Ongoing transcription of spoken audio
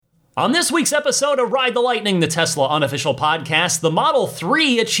On this week's episode of Ride the Lightning, the Tesla unofficial podcast, the Model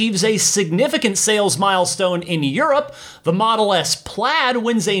 3 achieves a significant sales milestone in Europe, the Model S Plaid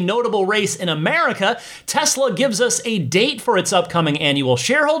wins a notable race in America, Tesla gives us a date for its upcoming annual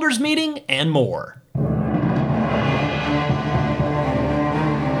shareholders meeting, and more.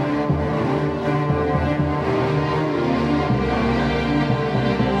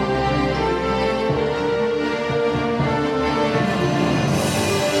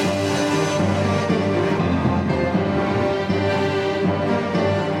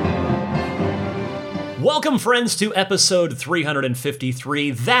 Welcome, friends, to episode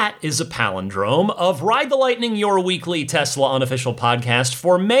 353. That is a palindrome of Ride the Lightning, your weekly Tesla unofficial podcast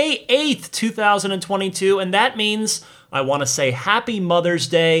for May 8th, 2022. And that means I want to say Happy Mother's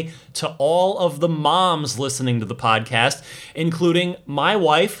Day to all of the moms listening to the podcast, including my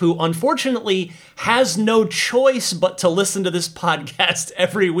wife, who unfortunately has no choice but to listen to this podcast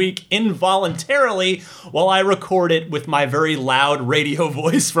every week involuntarily while I record it with my very loud radio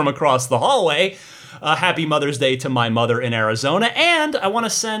voice from across the hallway. Happy Mother's Day to my mother in Arizona, and I want to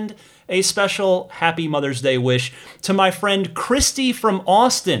send a special Happy Mother's Day wish to my friend Christy from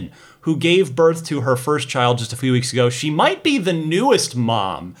Austin, who gave birth to her first child just a few weeks ago. She might be the newest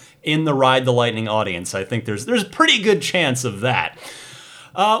mom in the Ride the Lightning audience. I think there's a pretty good chance of that.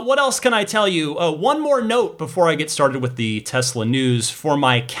 What else can I tell you? One more note before I get started with the Tesla news. For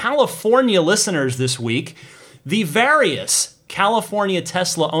my California listeners this week, the various California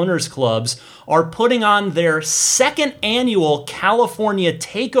Tesla owners clubs are putting on their second annual California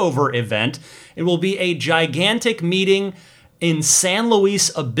Takeover event. It will be a gigantic meeting in San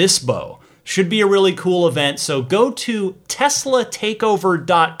Luis Obispo. Should be a really cool event, so go to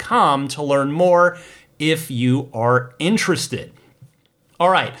teslatakeover.com to learn more if you are interested. All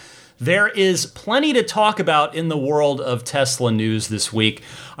right. There is plenty to talk about in the world of Tesla news this week.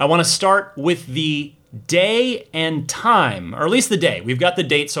 I want to start with the day and time, or at least the day. We've got the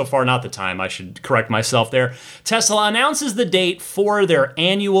date so far, not the time. I should correct myself there. Tesla announces the date for their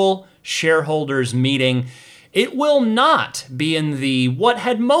annual shareholders meeting. It will not be in the what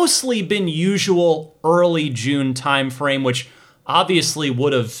had mostly been usual early June timeframe, which obviously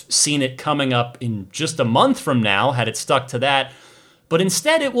would have seen it coming up in just a month from now had it stuck to that. But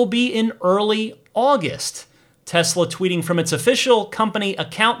instead, it will be in early August. Tesla tweeting from its official company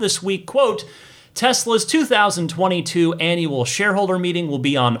account this week, quote, Tesla's 2022 annual shareholder meeting will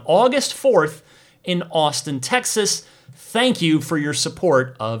be on August 4th in Austin, Texas. Thank you for your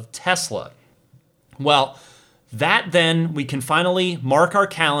support of Tesla. Well, that then we can finally mark our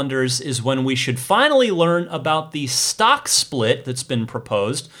calendars is when we should finally learn about the stock split that's been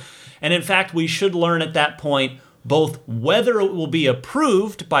proposed. And in fact, we should learn at that point both whether it will be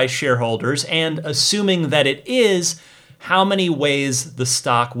approved by shareholders and, assuming that it is, how many ways the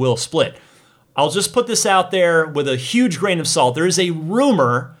stock will split. I'll just put this out there with a huge grain of salt. There is a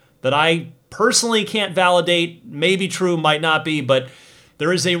rumor that I personally can't validate, may be true, might not be, but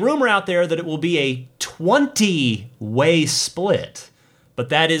there is a rumor out there that it will be a 20-way split. But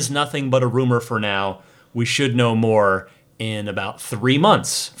that is nothing but a rumor for now. We should know more in about 3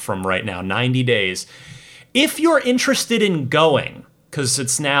 months from right now, 90 days. If you're interested in going, because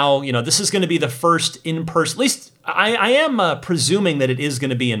it's now, this is going to be the first in-person, at least I am presuming that it is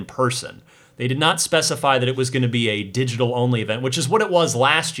going to be in person. They did not specify that it was going to be a digital-only event, which is what it was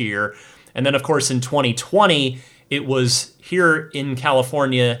last year. And then, of course, in 2020, it was here in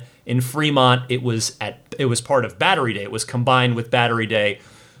California, in Fremont. It was part of Battery Day. It was combined with Battery Day.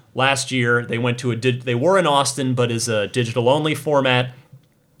 Last year, they went to they were in Austin, but as a digital-only format.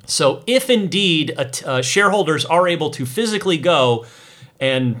 So if indeed shareholders are able to physically go,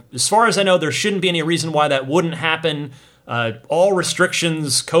 and as far as I know, there shouldn't be any reason why that wouldn't happen. All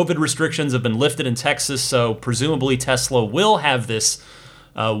restrictions, COVID restrictions, have been lifted in Texas, so presumably Tesla will have this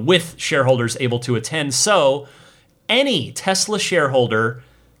with shareholders able to attend. So any Tesla shareholder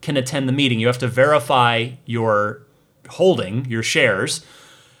can attend the meeting. You have to verify your holding, your shares,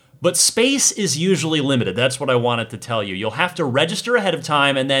 but space is usually limited. That's what I wanted to tell you. You'll have to register ahead of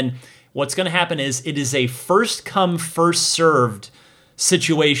time, and then what's going to happen is it is a first-come, first-served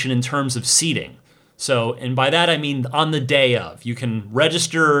situation in terms of seating. So, and by that I mean on the day of. You can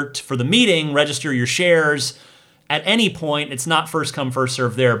register for the meeting, register your shares at any point. It's not first come, first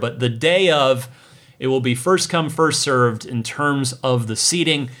served there, but the day of, it will be first come, first served in terms of the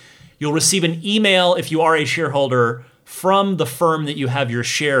seating. You'll receive an email if you are a shareholder from the firm that you have your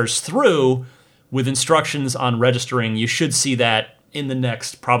shares through with instructions on registering. You should see that in the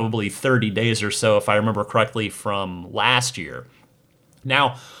next probably 30 days or so, if I remember correctly, from last year.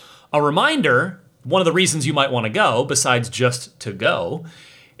 Now, a reminder, one of the reasons you might want to go, besides just to go,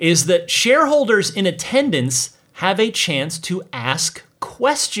 is that shareholders in attendance have a chance to ask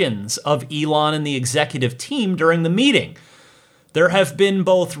questions of Elon and the executive team during the meeting. There have been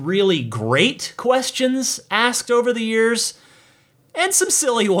both really great questions asked over the years and some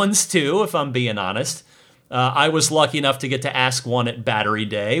silly ones too, if I'm being honest. I was lucky enough to get to ask one at Battery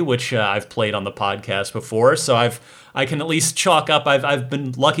Day, which I've played on the podcast before, so I can at least chalk up. I've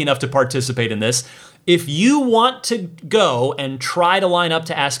been lucky enough to participate in this. If you want to go and try to line up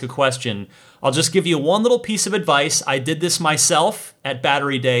to ask a question, I'll just give you one little piece of advice. I did this myself at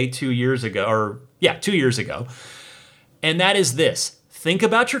Battery Day 2 years ago, 2 years ago. And that is this. Think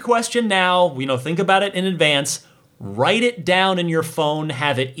about your question now, think about it in advance, write it down in your phone,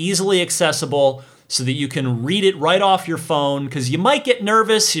 have it easily accessible so that you can read it right off your phone, because you might get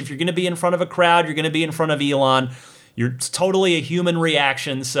nervous if you're going to be in front of a crowd, you're going to be in front of Elon. It's totally a human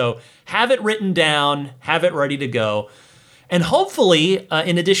reaction, so have it written down, have it ready to go. And hopefully,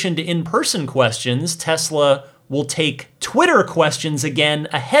 in addition to in-person questions, Tesla will take Twitter questions again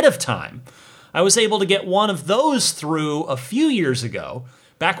ahead of time. I was able to get one of those through a few years ago,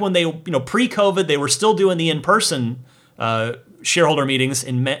 back when they, pre-COVID, they were still doing the in-person shareholder meetings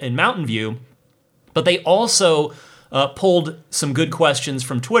in Mountain View, but they also pulled some good questions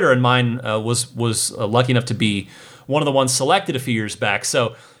from Twitter, and mine was lucky enough to be one of the ones selected a few years back.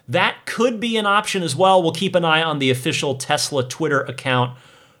 So that could be an option as well. We'll keep an eye on the official Tesla Twitter account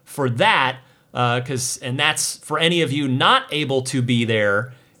for that, and that's for any of you not able to be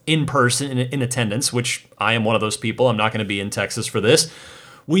there in person, in attendance, which I am one of those people. I'm not going to be in Texas for this.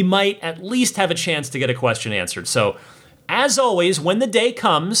 We might at least have a chance to get a question answered. So as always, when the day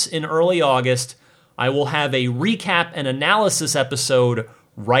comes in early August, I will have a recap and analysis episode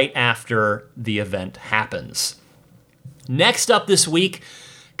right after the event happens. Next up this week,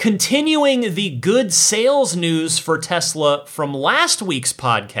 continuing the good sales news for Tesla from last week's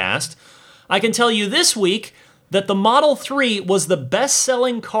podcast, I can tell you this week that the Model 3 was the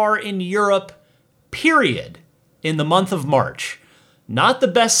best-selling car in Europe, period, in the month of March. Not the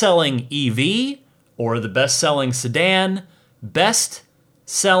best-selling EV or the best-selling sedan,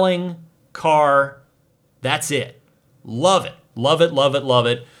 best-selling car. That's it. Love it. Love it, love it, love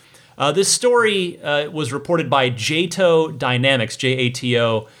it. This story was reported by Jato Dynamics,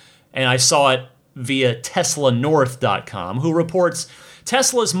 J-A-T-O, and I saw it via TeslaNorth.com, who reports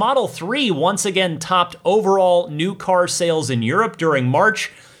Tesla's Model 3 once again topped overall new car sales in Europe during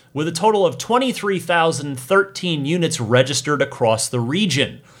March, with a total of 23,013 units registered across the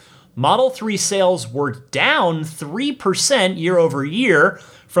region. Model 3 sales were down 3% year over year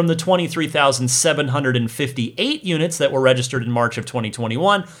from the 23,758 units that were registered in March of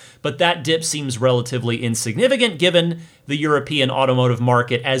 2021, but that dip seems relatively insignificant given the European automotive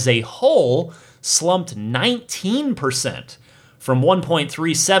market as a whole slumped 19% from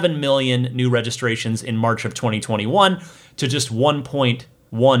 1.37 million new registrations in March of 2021 to just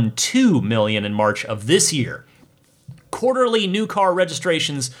 1.12 million in March of this year. Quarterly new car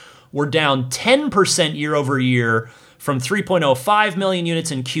registrations were down 10% year over year from 3.05 million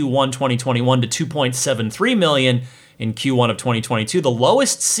units in Q1 2021 to 2.73 million in Q1 of 2022, the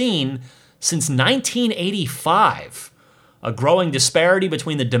lowest seen since 1985. A growing disparity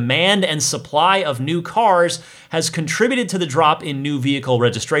between the demand and supply of new cars has contributed to the drop in new vehicle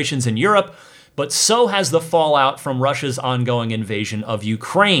registrations in Europe, but so has the fallout from Russia's ongoing invasion of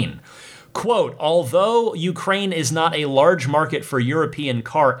Ukraine. Quote, although Ukraine is not a large market for European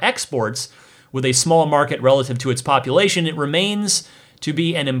car exports, with a small market relative to its population, it remains to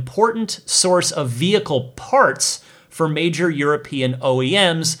be an important source of vehicle parts for major European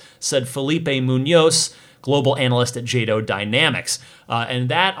OEMs, said Felipe Munoz, global analyst at Jato Dynamics. And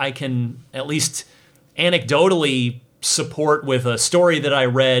that I can at least anecdotally support with a story that I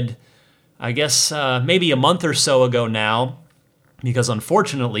read, I guess, maybe a month or so ago now, because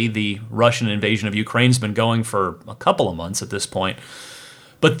unfortunately the Russian invasion of Ukraine's been going for a couple of months at this point.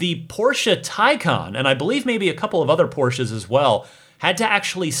 But the Porsche Taycan, and I believe maybe a couple of other Porsches as well, had to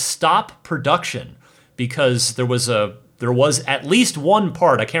actually stop production because there was at least one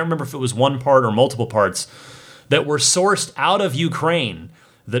part, I can't remember if it was one part or multiple parts, that were sourced out of Ukraine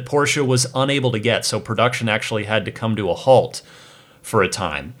that Porsche was unable to get. So production actually had to come to a halt for a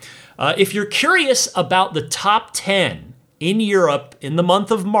time. If you're curious about the top 10 in Europe in the month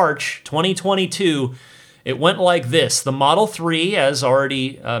of March 2022, it went like this. The Model 3, as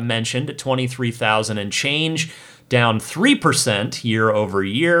already mentioned, at 23,000 and change, down 3% year over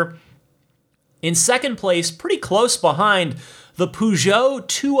year. In second place, pretty close behind, the Peugeot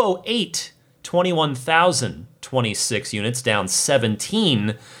 208, 21,026 units, down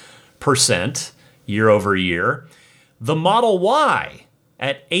 17% year over year. The Model Y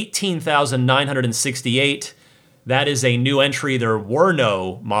at 18,968. That is a new entry. There were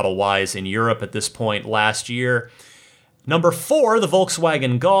no Model Ys in Europe at this point last year. Number 4, the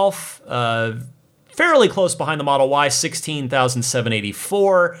Volkswagen Golf, fairly close behind the Model Y,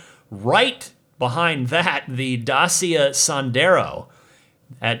 16,784. Right behind that, the Dacia Sandero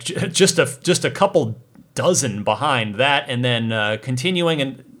at just a couple dozen behind that, and then continuing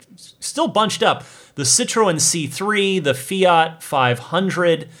and still bunched up, the Citroen C3, the Fiat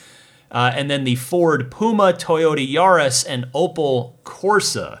 500, and then the Ford Puma, Toyota Yaris, and Opel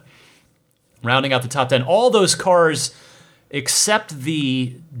Corsa. Rounding out the top 10, all those cars except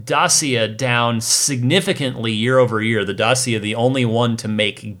the Dacia down significantly year over year. The Dacia, the only one to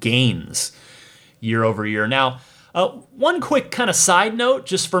make gains year over year. Now, one quick kind of side note,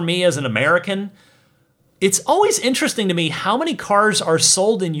 just for me as an American, it's always interesting to me how many cars are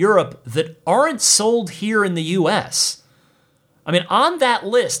sold in Europe that aren't sold here in the US. I mean, on that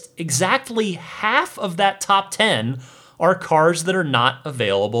list, exactly half of that top 10 are cars that are not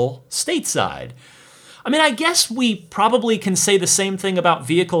available stateside. I mean, I guess we probably can say the same thing about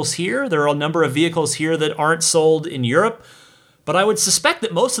vehicles here. There are a number of vehicles here that aren't sold in Europe, but I would suspect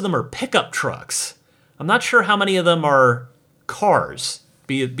that most of them are pickup trucks. I'm not sure how many of them are cars,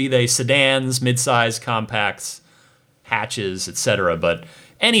 be they sedans, midsize, compacts, hatches, etc. But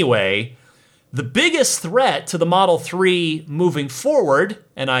anyway, the biggest threat to the Model 3 moving forward,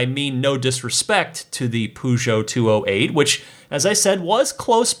 and I mean no disrespect to the Peugeot 208, which, as I said, was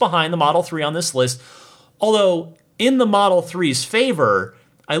close behind the Model 3 on this list, although in the Model 3's favor,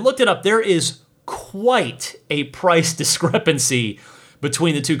 I looked it up, there is quite a price discrepancy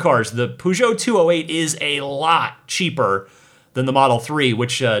between the two cars. The Peugeot 208 is a lot cheaper than the Model 3,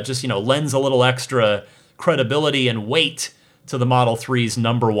 which just lends a little extra credibility and weight to the Model 3's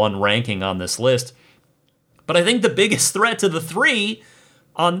number one ranking on this list. But I think the biggest threat to the 3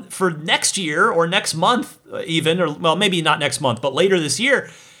 for next year or next month even, or well, maybe not next month, but later this year,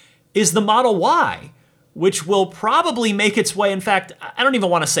 is the Model Y, which will probably make its way. In fact, I don't even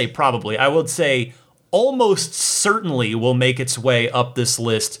want to say probably. I would say almost certainly will make its way up this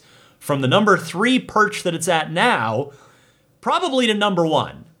list from the number 3 perch that it's at now, probably to number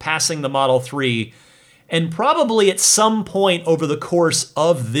 1, passing the Model 3, and probably at some point over the course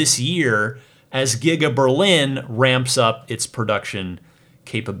of this year as Giga Berlin ramps up its production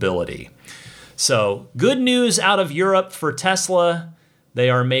capability. So good news out of Europe for Tesla. They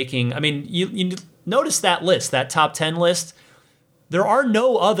are making, I mean, you notice that list, that top 10 list. There are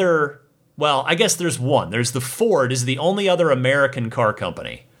no other, well, I guess there's one. There's the Ford is the only other American car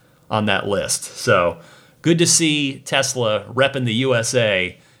company on that list. So good to see Tesla repping the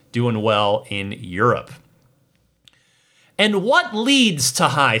USA, doing well in Europe. And what leads to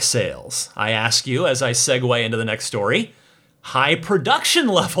high sales? I ask you as I segue into the next story. High production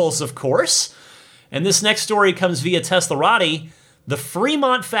levels, of course. And this next story comes via Teslarati. The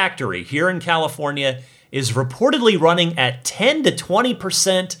Fremont factory here in California is reportedly running at 10 to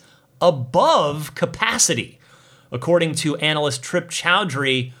 20% above capacity, according to analyst Trip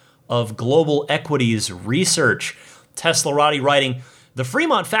Chowdhury of Global Equities Research. Teslarati writing, the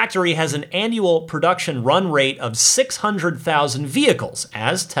Fremont factory has an annual production run rate of 600,000 vehicles,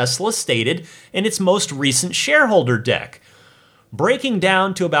 as Tesla stated in its most recent shareholder deck, breaking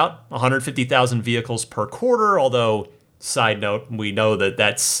down to about 150,000 vehicles per quarter, although, side note, we know that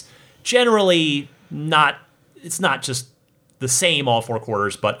that's generally not, it's not just the same all 4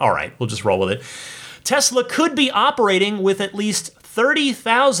 quarters, but all right, we'll just roll with it. Tesla could be operating with at least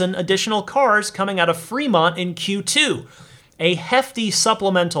 30,000 additional cars coming out of Fremont in Q2, a hefty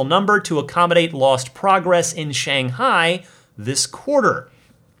supplemental number to accommodate lost progress in Shanghai this quarter.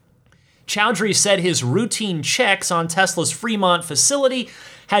 Chowdhury said his routine checks on Tesla's Fremont facility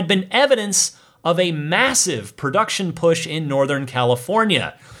had been evidence of a massive production push in Northern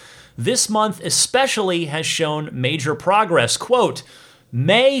California. This month especially has shown major progress. Quote,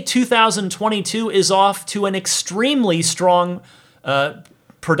 May 2022 is off to an extremely strong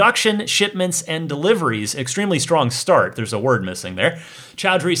production, shipments, and deliveries. Extremely strong start. There's a word missing there.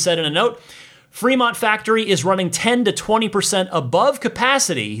 Chowdhury said in a note, Fremont factory is running 10 to 20% above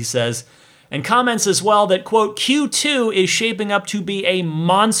capacity, he says, and comments as well that, quote, Q2 is shaping up to be a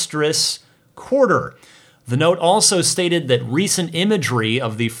monstrous quarter. The note also stated that recent imagery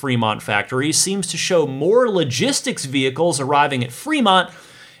of the Fremont factory seems to show more logistics vehicles arriving at Fremont,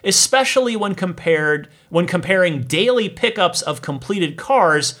 especially when comparing daily pickups of completed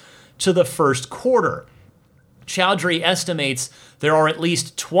cars to the first quarter. Chowdhury estimates there are at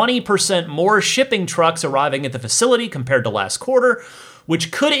least 20% more shipping trucks arriving at the facility compared to last quarter,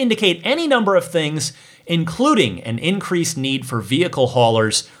 which could indicate any number of things, including an increased need for vehicle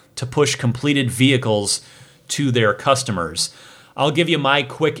haulers to push completed vehicles to their customers. I'll give you my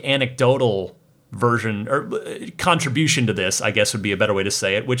quick anecdotal version or contribution to this, I guess would be a better way to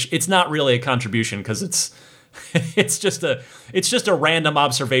say it, which it's not really a contribution because it's just a random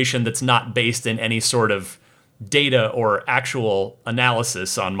observation that's not based in any sort of data or actual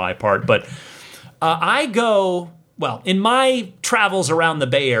analysis on my part. But in my travels around the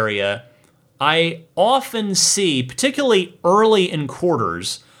Bay Area, I often see, particularly early in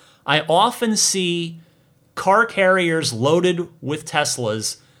quarters, I often see car carriers loaded with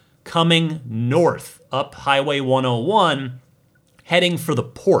Teslas coming north up Highway 101, heading for the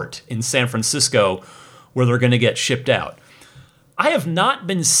port in San Francisco, where they're going to get shipped out. I have not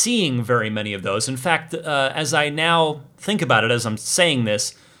been seeing very many of those. In fact, as I now think about it, as I'm saying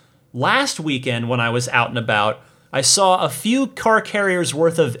this, last weekend when I was out and about, I saw a few car carriers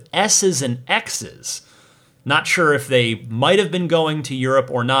worth of S's and X's. Not sure if they might have been going to Europe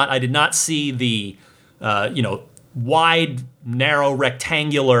or not. I did not see the, wide, narrow,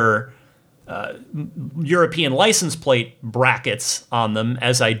 rectangular European license plate brackets on them,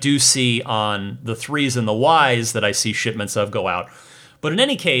 as I do see on the 3s and the Ys that I see shipments of go out. But in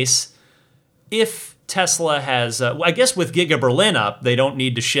any case, if Tesla has, I guess with Giga Berlin up, they don't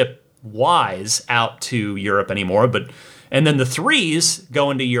need to ship Ys out to Europe anymore. And then the 3s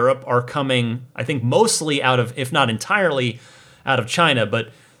going to Europe are coming, I think, mostly out of, if not entirely, out of China. But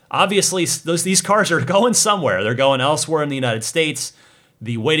obviously, these cars are going somewhere. They're going elsewhere in the United States.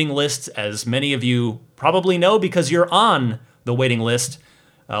 The waiting list, as many of you probably know because you're on the waiting list,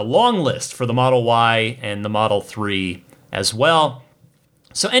 a long list for the Model Y and the Model 3 as well.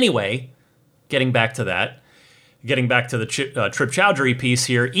 So anyway, getting back to that, getting back to the Trip Chowdhury piece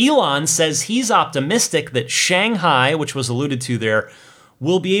here, Elon says he's optimistic that Shanghai, which was alluded to there,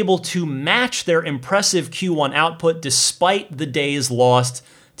 will be able to match their impressive Q1 output despite the days lost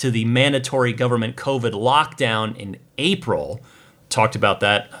to the mandatory government COVID lockdown in April. Talked about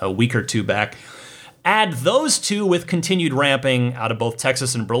that a week or two back. Add those two with continued ramping out of both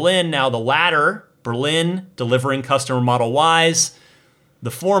Texas and Berlin. Now the latter, Berlin, delivering customer Model Ys. The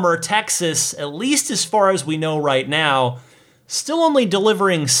former, Texas, at least as far as we know right now, still only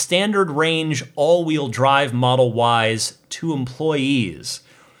delivering standard range all-wheel drive Model Ys to employees.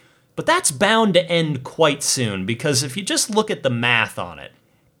 But that's bound to end quite soon, because if you just look at the math on it,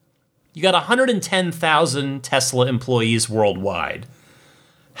 you got 110,000 Tesla employees worldwide.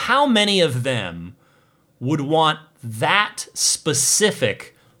 How many of them would want that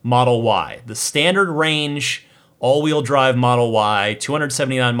specific Model Y, the standard range, all-wheel drive Model Y,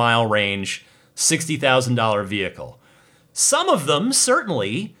 279-mile range, $60,000 vehicle? Some of them,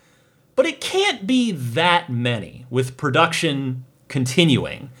 certainly, but it can't be that many with production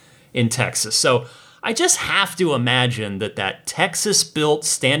continuing in Texas. So I just have to imagine that Texas-built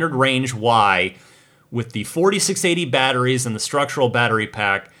standard range Y with the 4680 batteries and the structural battery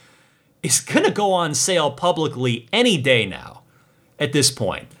pack is going to go on sale publicly any day now at this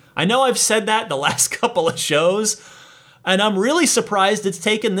point. I know I've said that the last couple of shows, and I'm really surprised it's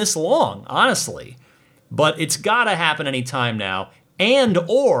taken this long, honestly. But it's got to happen anytime now,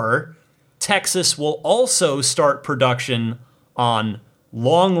 or Texas will also start production on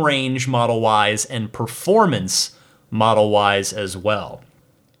long-range Model Ys and performance Model Ys as well.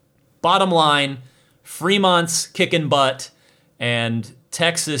 Bottom line, Fremont's kicking butt, and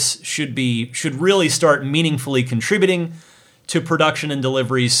Texas should really start meaningfully contributing to production and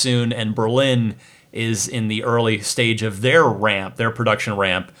deliveries soon, and Berlin is in the early stage of their production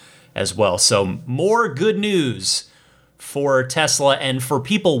ramp as well. So more good news for Tesla and for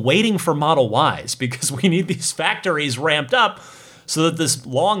people waiting for Model Ys, because we need these factories ramped up so that this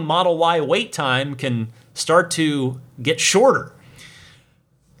long Model Y wait time can start to get shorter.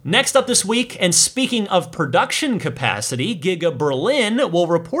 Next up this week, and speaking of production capacity, Giga Berlin will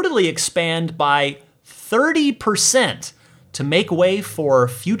reportedly expand by 30% to make way for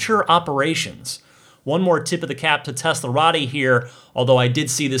future operations. One more tip of the cap to Teslarati here, although I did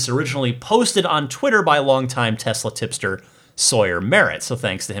see this originally posted on Twitter by longtime Tesla tipster Sawyer Merritt, so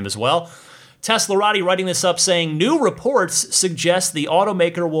thanks to him as well. Teslarati writing this up saying, new reports suggest the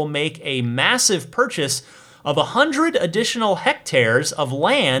automaker will make a massive purchase of 100 additional hectares of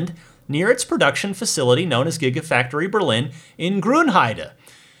land near its production facility known as Gigafactory Berlin in Grünheide.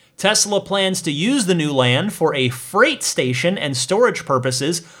 Tesla plans to use the new land for a freight station and storage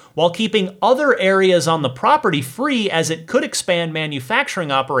purposes while keeping other areas on the property free, as it could expand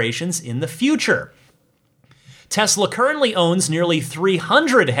manufacturing operations in the future. Tesla currently owns nearly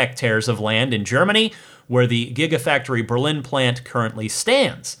 300 hectares of land in Germany, where the Gigafactory Berlin plant currently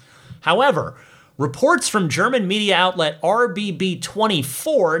stands. However, Reports from German media outlet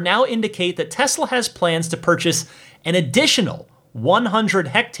RBB24 now indicate that Tesla has plans to purchase an additional 100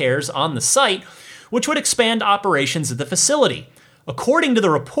 hectares on the site, which would expand operations at the facility. According to the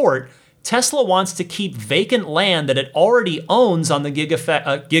report, Tesla wants to keep vacant land that it already owns on the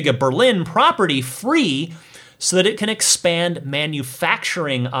Giga Berlin property free so that it can expand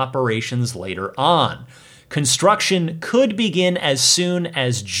manufacturing operations later on. Construction could begin as soon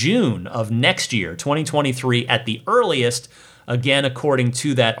as June of next year, 2023 at the earliest, again, according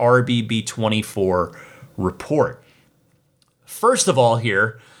to that RBB24 report. First of all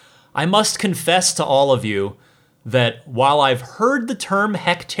here, I must confess to all of you that while I've heard the term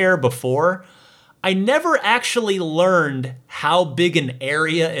hectare before, I never actually learned how big an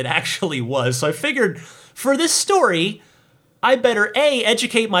area it actually was. So I figured for this story, I better A,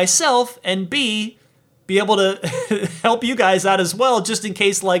 educate myself, and B, be able to help you guys out as well, just in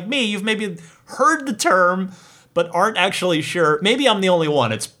case, like me, you've maybe heard the term, but aren't actually sure. Maybe I'm the only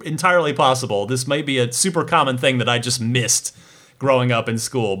one. It's entirely possible. This might be a super common thing that I just missed growing up in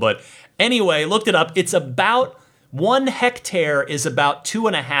school. But anyway, looked it up. It's about 1 hectare is about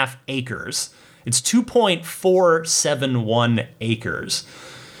 2.5 acres. It's 2.471 acres.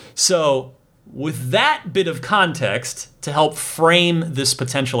 So with that bit of context to help frame this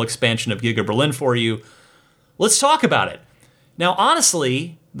potential expansion of Giga Berlin for you, let's talk about it. Now,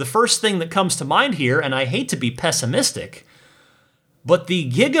 honestly, the first thing that comes to mind here, and I hate to be pessimistic, but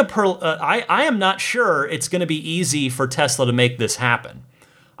the I am not sure it's going to be easy for Tesla to make this happen.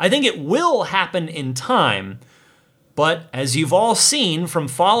 I think it will happen in time, but as you've all seen from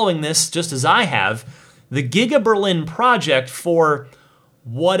following this just as I have, the Giga Berlin project, for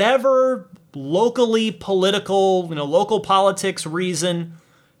whatever locally political, local politics reason,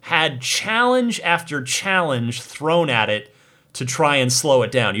 had challenge after challenge thrown at it to try and slow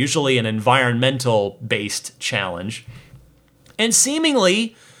it down, usually an environmental-based challenge. And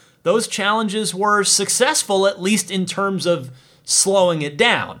seemingly, those challenges were successful, at least in terms of slowing it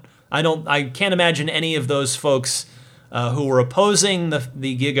down. I can't imagine any of those folks who were opposing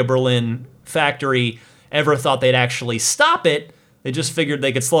the Giga Berlin factory ever thought they'd actually stop it. They just figured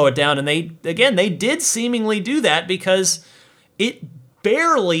they could slow it down. And they did seemingly do that because it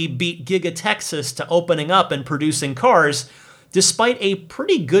barely beat Giga Texas to opening up and producing cars, despite a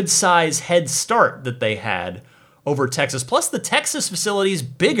pretty good size head start that they had over Texas. Plus, the Texas facility is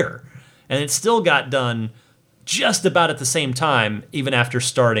bigger, and it still got done just about at the same time, even after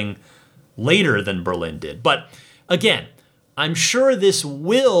starting later than Berlin did. But again, I'm sure this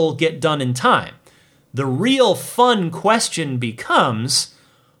will get done in time. The real fun question becomes,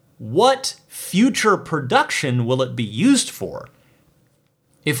 what future production will it be used for?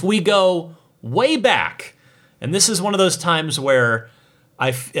 If we go way back, and this is one of those times where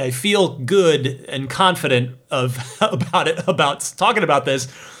I feel good and confident about talking about this,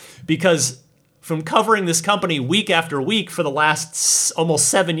 because from covering this company week after week for the last almost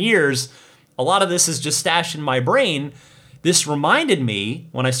 7 years, a lot of this is just stashed in my brain. This reminded me,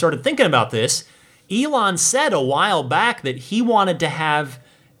 when I started thinking about this, Elon said a while back that he wanted to have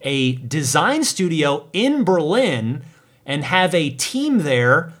a design studio in Berlin and have a team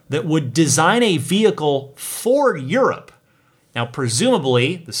there that would design a vehicle for Europe. Now,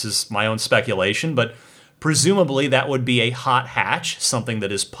 presumably, this is my own speculation, but presumably that would be a hot hatch, something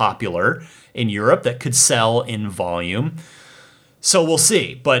that is popular in Europe that could sell in volume. So we'll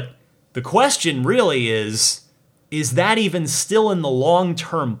see. But the question really is that even still in the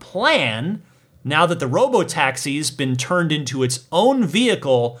long-term plan now that the robotaxi's been turned into its own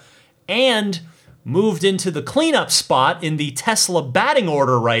vehicle and moved into the cleanup spot in the Tesla batting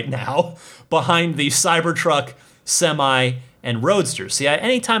order right now behind the Cybertruck, Semi, and Roadster. See,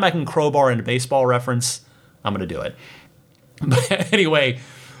 anytime I can crowbar in a baseball reference, I'm going to do it. But anyway,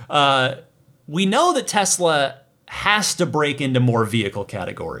 we know that Tesla has to break into more vehicle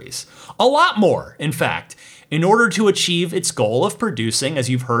categories. A lot more, in fact, in order to achieve its goal of producing, as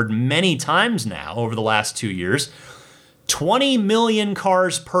you've heard many times now over the last 2 years, 20 million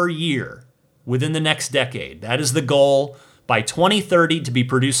cars per year within the next decade. That is the goal by 2030, to be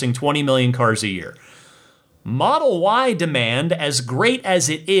producing 20 million cars a year. Model Y demand, as great as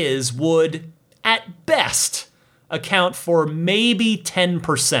it is, would, at best, account for maybe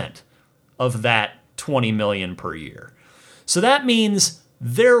 10% of that 20 million per year. So that means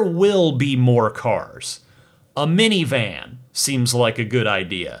there will be more cars. A minivan seems like a good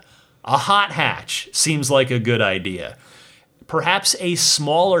idea. A hot hatch seems like a good idea. Perhaps a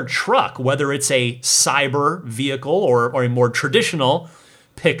smaller truck, whether it's a cyber vehicle or a more traditional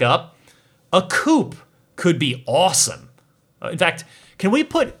pickup. A coupe could be awesome. In fact, can we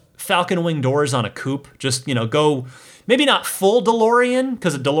put Falcon Wing doors on a coupe. Just, go, maybe not full DeLorean,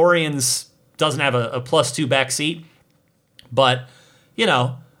 because a DeLorean doesn't have a +2 back seat, but,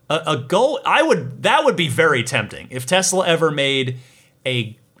 that would be very tempting. If Tesla ever made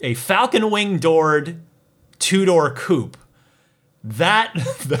a Falcon Wing doored 2-door coupe, that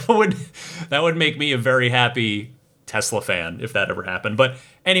would make me a very happy Tesla fan if that ever happened. But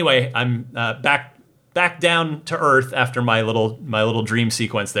anyway, I'm back down to earth after my little dream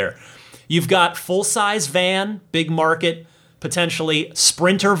sequence there. You've got full-size van, big market, potentially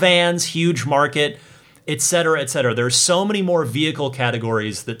Sprinter vans, huge market, et cetera, et cetera. There's so many more vehicle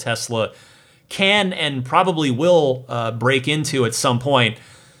categories that Tesla can and probably will break into at some point.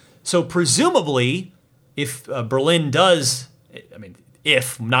 So presumably, if Berlin does,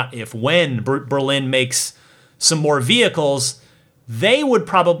 when Berlin makes some more vehicles, they would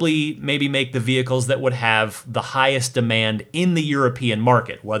probably maybe make the vehicles that would have the highest demand in the European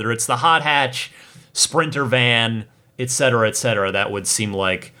market, whether it's the hot hatch, Sprinter van, et cetera, that would seem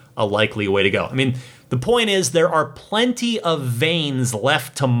like a likely way to go. The point is there are plenty of veins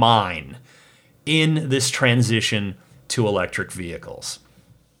left to mine in this transition to electric vehicles.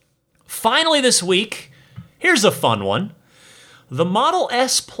 Finally this week, here's a fun one. The Model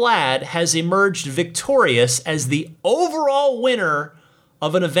S Plaid has emerged victorious as the overall winner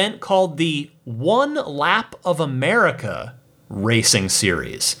of an event called the One Lap of America Racing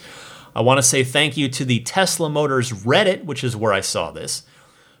Series. I want to say thank you to the Tesla Motors Reddit, which is where I saw this.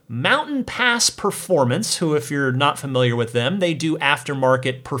 Mountain Pass Performance, who, if you're not familiar with them, they do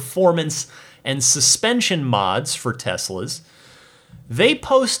aftermarket performance and suspension mods for Teslas. They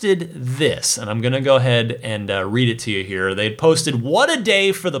posted this, and I'm going to go ahead and read it to you here. They posted, "What a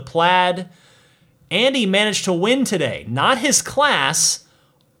day for the Plaid. Andy managed to win today. Not his class.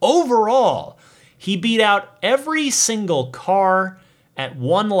 Overall, he beat out every single car at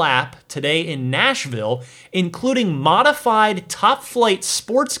one lap today in Nashville, including modified top-flight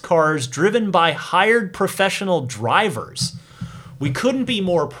sports cars driven by hired professional drivers. We couldn't be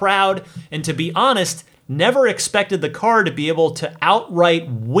more proud, and to be honest, never expected the car to be able to outright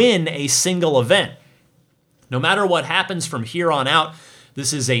win a single event. No matter what happens from here on out,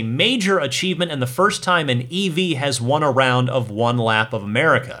 this is a major achievement and the first time an EV has won a round of One Lap of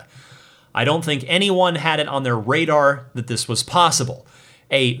America. I don't think anyone had it on their radar that this was possible.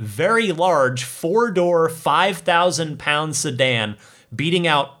 A very large 4-door, 5,000-pound sedan beating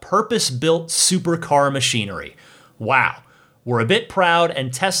out purpose-built supercar machinery. Wow. We're a bit proud,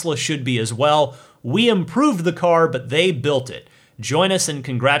 and Tesla should be as well. We improved the car, but they built it. Join us in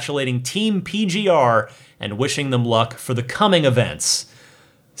congratulating Team PGR and wishing them luck for the coming events."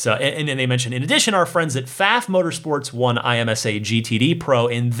 So, and they mentioned, in addition, our friends at Pfaff Motorsports won IMSA GTD Pro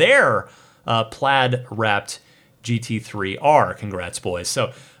in their plaid-wrapped GT3R. Congrats, boys.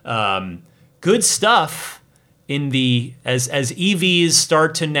 So, good stuff as EVs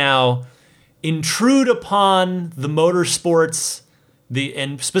start to now intrude upon the motorsports,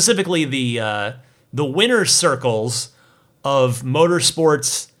 and specifically the winner's circles of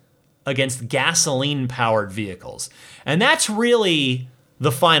motorsports against gasoline-powered vehicles. And that's really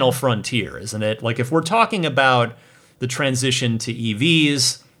the final frontier, isn't it? Like, if we're talking about the transition to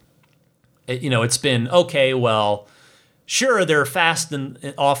EVs, it's been, okay, well, sure, they're fast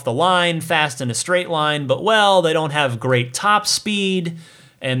and off the line, fast in a straight line, but, well, they don't have great top speed,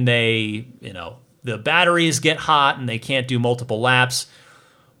 and they, the batteries get hot and they can't do multiple laps.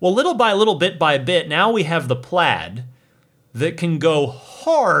 Well, little by little, bit by bit, now we have the Plaid that can go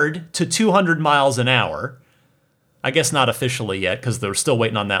hard to 200 miles an hour. I guess not officially yet, because they're still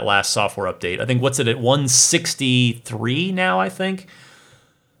waiting on that last software update. I think, what's it at 163 now, I think?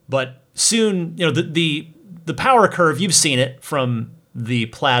 But soon, the power curve, you've seen it from the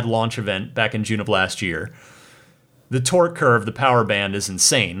Plaid launch event back in June of last year. The torque curve, the power band, is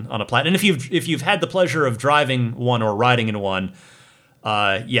insane on a Plaid. And if you've had the pleasure of driving one or riding in one,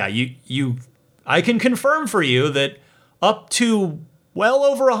 I can confirm for you that up to well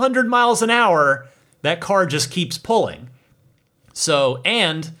over 100 miles an hour, that car just keeps pulling. So,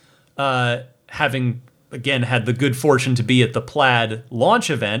 and having, again, had the good fortune to be at the Plaid launch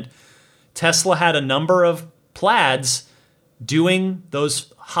event, Tesla had a number of Plaids doing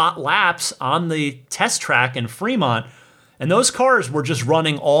those hot laps on the test track in Fremont, and those cars were just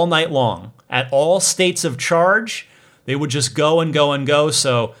running all night long. At all states of charge, they would just go and go and go.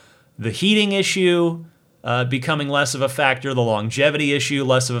 So the heating issue becoming less of a factor, the longevity issue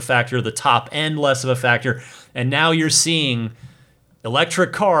less of a factor, the top end less of a factor, and now you're seeing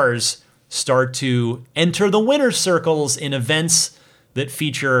electric cars start to enter the winner's circles in events that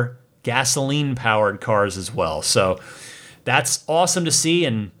feature gasoline-powered cars as well. So that's awesome to see,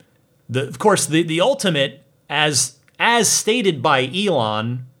 and Of course, the ultimate, as stated by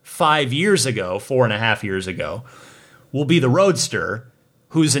Elon 5 years ago, 4.5 years ago, will be the Roadster,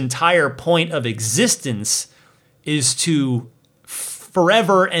 whose entire point of existence is to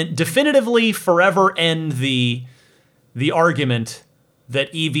forever and definitively forever end the argument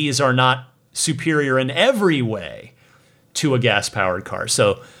that EVs are not superior in every way to a gas-powered car.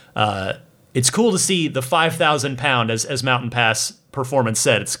 So it's cool to see the 5,000 pound, as Mountain Pass Performance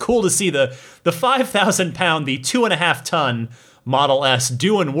said, it's cool to see the 5,000 pound, the 2.5 ton Model S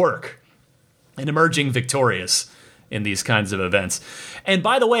doing work and emerging victorious in these kinds of events. And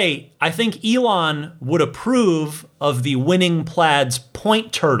by the way, I think Elon would approve of the winning Plaid's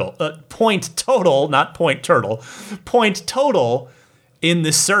point total in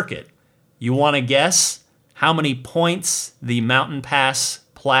this circuit. You want to guess how many points the Mountain Pass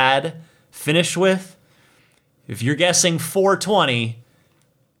Plaid finished with? If you're guessing 420,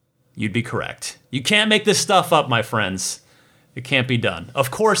 you'd be correct. You can't make this stuff up, my friends. It can't be done.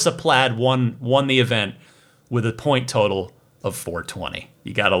 Of course, a Plaid won the event with a point total of 420.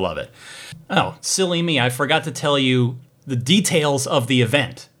 You gotta love it. Oh, silly me, I forgot to tell you the details of the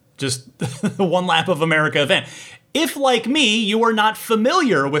event. Just the One Lap of America event. If, like me, you are not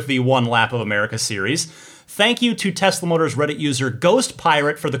familiar with the One Lap of America series, thank you to Tesla Motors Reddit user Ghost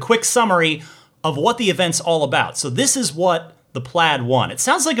Pirate for the quick summary of what the event's all about. So this is what the Plaid won. It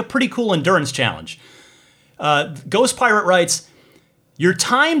sounds like a pretty cool endurance challenge. Ghost Pirate writes, you're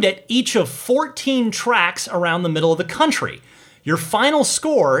timed at each of 14 tracks around the middle of the country. Your final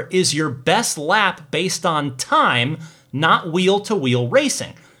score is your best lap based on time, not wheel-to-wheel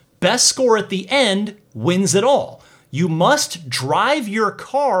racing. Best score at the end wins it all. You must drive your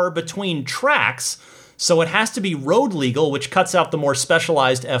car between tracks, so it has to be road legal, which cuts out the more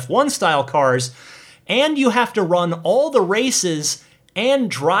specialized F1 style cars, and you have to run all the races and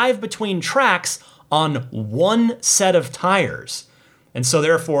drive between tracks on one set of tires. And so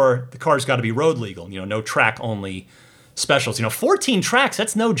therefore, the car's got to be road legal, no track only specials. 14 tracks,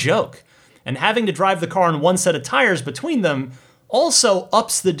 that's no joke. And having to drive the car on one set of tires between them also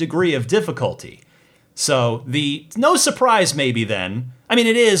ups the degree of difficulty. So no surprise maybe then, I mean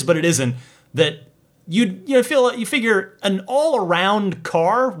it is, but it isn't, that you figure an all-around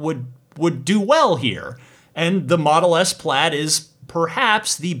car would do well here. And the Model S Plaid is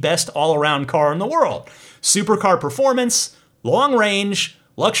perhaps the best all-around car in the world. Supercar performance, long range,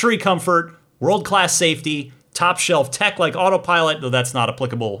 luxury comfort, world-class safety, top-shelf tech like autopilot, though that's not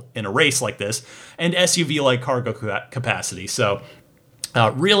applicable in a race like this, and SUV-like cargo capacity. So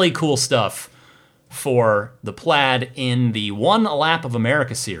really cool stuff for the Plaid in the One Lap of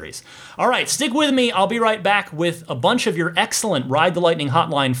America series. All right, stick with me. I'll be right back with a bunch of your excellent Ride the Lightning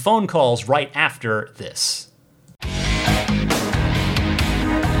Hotline phone calls right after this.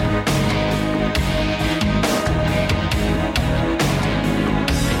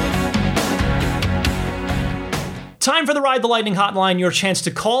 Time for the Ride the Lightning Hotline, your chance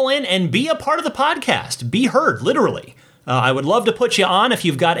to call in and be a part of the podcast. Be heard, literally. I would love to put you on if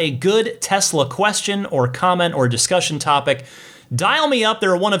you've got a good Tesla question or comment or discussion topic. Dial me up.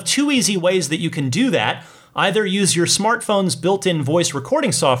 There are one of two easy ways that you can do that. Either use your smartphone's built-in voice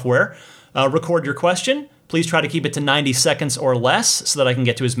recording software, record your question. Please try to keep it to 90 seconds or less so that I can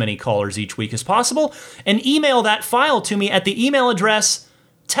get to as many callers each week as possible. And email that file to me at the email address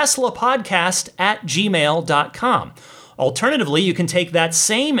teslapodcast@gmail.com. Alternatively, you can take that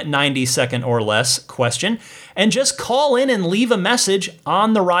same 90-second or less question and just call in and leave a message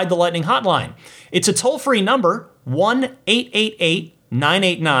on the Ride the Lightning hotline. It's a toll-free number,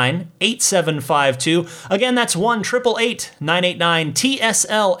 1-888-989-8752. Again, that's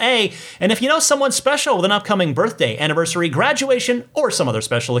 1-888-989-TSLA. And if you know someone special with an upcoming birthday, anniversary, graduation, or some other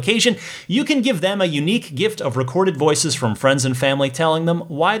special occasion, you can give them a unique gift of recorded voices from friends and family telling them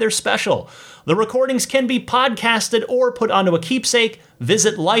why they're special. The recordings can be podcasted or put onto a keepsake.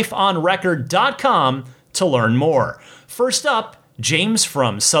 Visit lifeonrecord.com to learn more. First up, James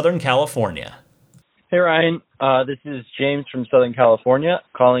from Southern California. Hey, Ryan. This is James from Southern California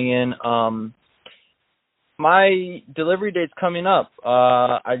calling in. My delivery date's coming up.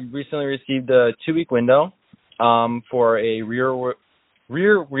 I recently received a 2-week window for a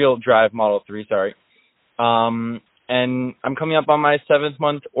rear-wheel drive Model 3, and I'm coming up on my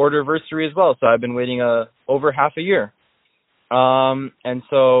 7th-month order-versary as well, so I've been waiting over half a year. And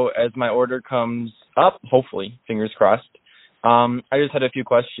so as my order comes up, hopefully, fingers crossed, I just had a few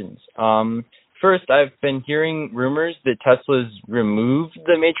questions. First, I've been hearing rumors that Tesla's removed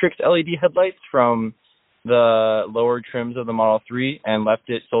the Matrix LED headlights from the lower trims of the Model 3 and left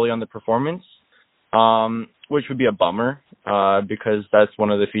it solely on the performance. which would be a bummer because that's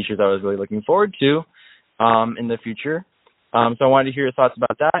one of the features I was really looking forward to in the future. So I wanted to hear your thoughts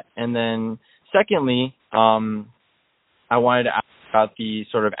about that. And then secondly, I wanted to ask about the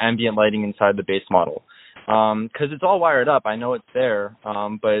sort of ambient lighting inside the base model. Because it's all wired up. I know it's there,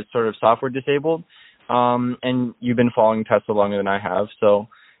 but it's sort of software disabled. And you've been following Tesla longer than I have. So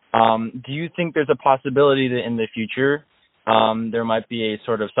do you think there's a possibility that in the future there might be a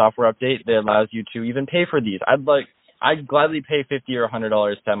sort of software update that allows you to even pay for these? I'd gladly pay $50 or $100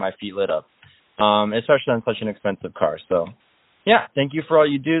 to have my feet lit up, especially on such an expensive car. So, yeah, thank you for all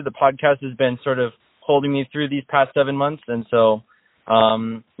you do. The podcast has been sort of holding me through these past 7 months. And so,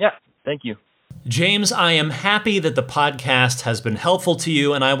 yeah, thank you. James, I am happy that the podcast has been helpful to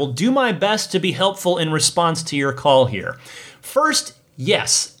you, and I will do my best to be helpful in response to your call here. First,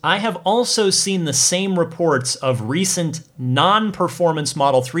 yes, I have also seen the same reports of recent non-performance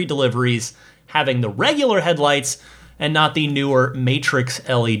Model 3 deliveries having the regular headlights and not the newer Matrix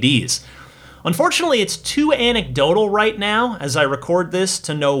LEDs. Unfortunately, it's too anecdotal right now as I record this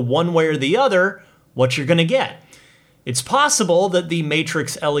to know one way or the other what you're going to get. It's possible that the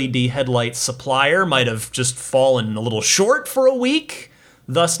Matrix LED headlight supplier might have just fallen a little short for a week,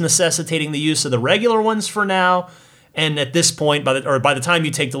 thus necessitating the use of the regular ones for now, and at this point, by the time you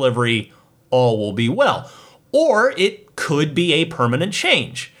take delivery, all will be well. Or it could be a permanent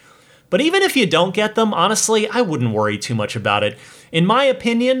change. But even if you don't get them, honestly, I wouldn't worry too much about it. In my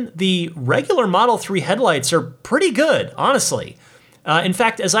opinion, the regular Model 3 headlights are pretty good, honestly. In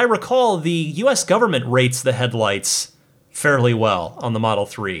fact, as I recall, the US government rates the headlights fairly well on the Model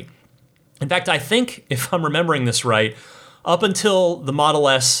 3. In fact, I think, if I'm remembering this right, up until the Model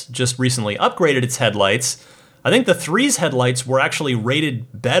S just recently upgraded its headlights, I think the 3's headlights were actually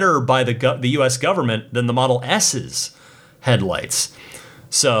rated better by the US government than the Model S's headlights.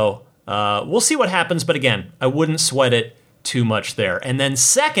 So we'll see what happens, but again, I wouldn't sweat it too much there. And then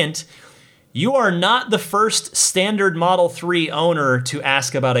second, you are not the first standard Model 3 owner to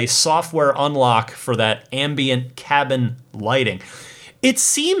ask about a software unlock for that ambient cabin lighting. It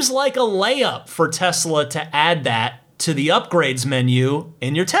seems like a layup for Tesla to add that to the upgrades menu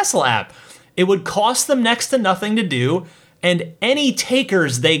in your Tesla app. It would cost them next to nothing to do, and any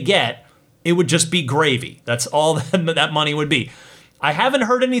takers they get, it would just be gravy. That's all that money would be. I haven't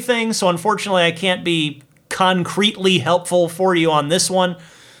heard anything, so unfortunately I can't be concretely helpful for you on this one.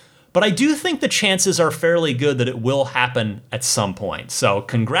 But I do think the chances are fairly good that it will happen at some point. So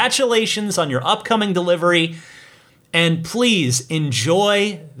congratulations on your upcoming delivery. And please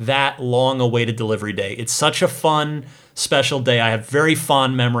enjoy that long-awaited delivery day. It's such a fun, special day. I have very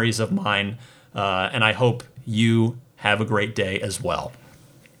fond memories of mine. And I hope you have a great day as well.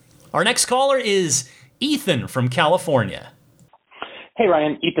 Our next caller is Ethan from California. Hey,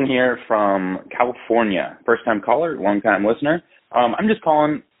 Ryan. Ethan here from California. First-time caller, long-time listener. I'm just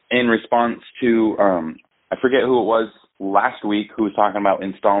calling in response to, I forget who it was last week who was talking about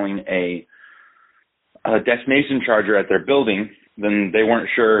installing a destination charger at their building. Then they weren't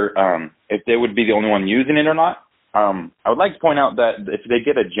sure if they would be the only one using it or not. I would like to point out that if they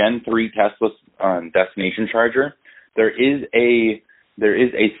get a Gen 3 Tesla destination charger, there is a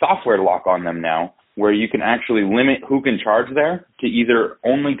software lock on them now where you can actually limit who can charge there to either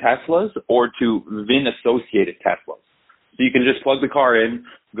only Teslas or to VIN-associated Teslas. So you can just plug the car in,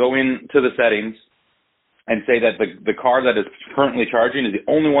 go into the settings, and say that the car that is currently charging is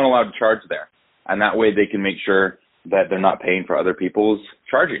the only one allowed to charge there. And that way they can make sure that they're not paying for other people's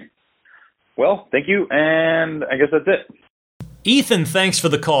charging. Well, thank you, and I guess that's it. Ethan, thanks for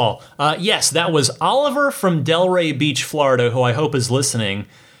the call. Yes, that was Oliver from Delray Beach, Florida, who I hope is listening,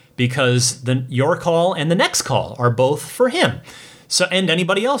 because your call and the next call are both for him. So, and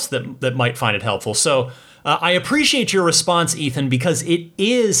anybody else that might find it helpful. So I appreciate your response, Ethan, because it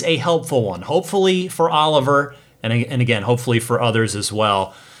is a helpful one, hopefully for Oliver, and again, hopefully for others as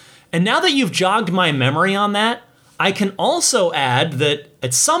well. And now that you've jogged my memory on that, I can also add that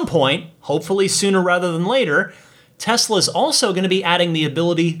at some point, hopefully sooner rather than later, Tesla is also going to be adding the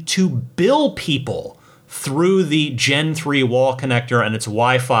ability to bill people through the Gen 3 wall connector and its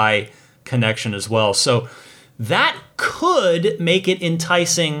Wi-Fi connection as well. So that could make it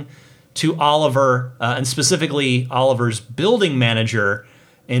enticing to Oliver, and specifically Oliver's building manager,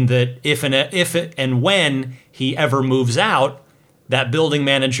 in that if and when he ever moves out, that building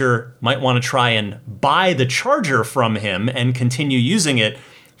manager might want to try and buy the charger from him and continue using it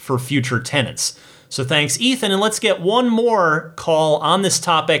for future tenants. So thanks, Ethan, and let's get one more call on this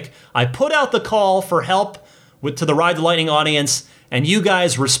topic. I put out the call for help to the Ride the Lightning audience, and you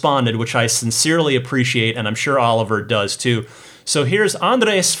guys responded, which I sincerely appreciate, and I'm sure Oliver does too. So here's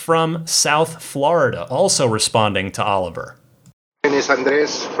Andres from South Florida, also responding to Oliver. My name is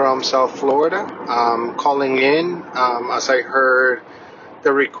Andres from South Florida. Calling in as I heard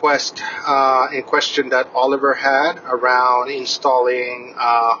the request in question that Oliver had around installing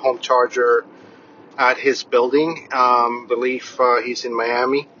a home charger at his building. Believe he's in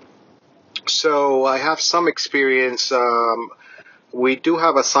Miami. So I have some experience. We do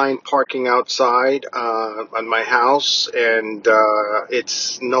have assigned parking outside on my house, and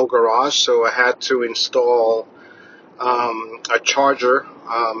it's no garage, so I had to install a charger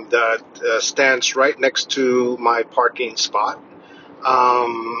that stands right next to my parking spot.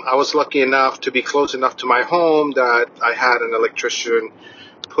 I was lucky enough to be close enough to my home that I had an electrician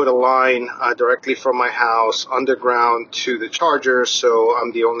put a line directly from my house underground to the charger, so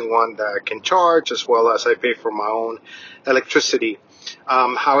I'm the only one that can charge, as well as I pay for my own electricity.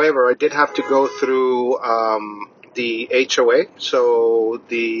 However, I did have to go through the HOA, so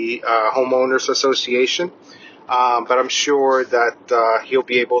the Homeowners Association, but I'm sure that he'll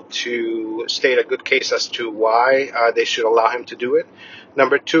be able to state a good case as to why they should allow him to do it.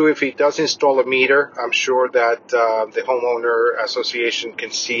 Number two, if he does install a meter, I'm sure that the Homeowner Association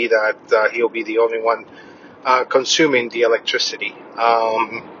can see that he'll be the only one consuming the electricity.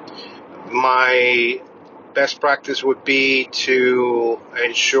 My best practice would be to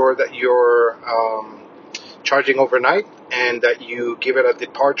ensure that you're charging overnight and that you give it a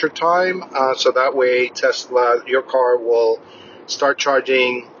departure time, so that way Tesla, your car, will start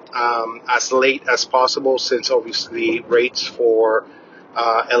charging as late as possible, since obviously rates for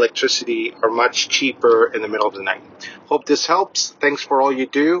electricity are much cheaper in the middle of the night. Hope this helps. Thanks for all you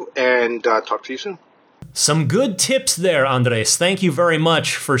do, and talk to you soon. Some good tips there, Andres. Thank you very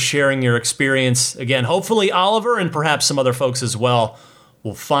much for sharing your experience. Again, hopefully Oliver and perhaps some other folks as well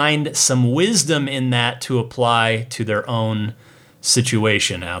will find some wisdom in that to apply to their own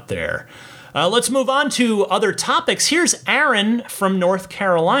situation out there. Let's move on to other topics. Here's Aaron from North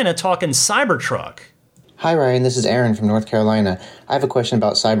Carolina talking Cybertruck. Hi Ryan, this is Aaron from North Carolina. I have a question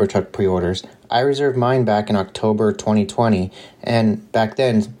about Cybertruck pre-orders. I reserved mine back in October 2020, and back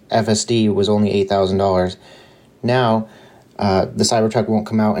then FSD was only $8,000. Now, the Cybertruck won't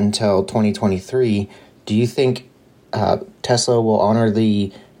come out until 2023. Do you think Tesla will honor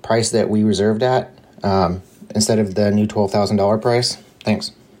the price that we reserved at instead of the new $12,000 price?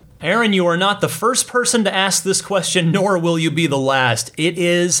 Thanks. Aaron, you are not the first person to ask this question, nor will you be the last. It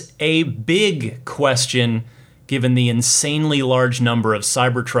is a big question, given the insanely large number of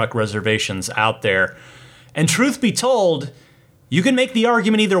Cybertruck reservations out there. And truth be told, you can make the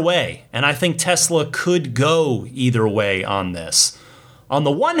argument either way, and I think Tesla could go either way on this. On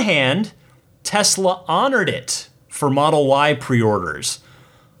the one hand, Tesla honored it for Model Y pre-orders.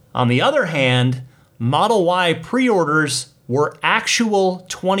 On the other hand, Model Y pre-orders were actual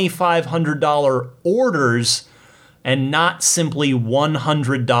 $2,500 orders and not simply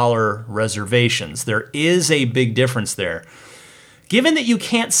 $100 reservations. There is a big difference there. Given that you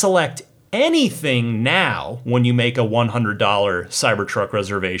can't select anything now when you make a $100 Cybertruck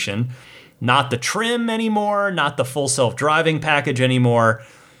reservation, not the trim anymore, not the full self-driving package anymore,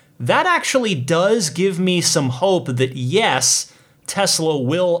 that actually does give me some hope that yes, Tesla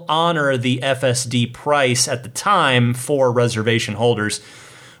will honor the FSD price at the time for reservation holders.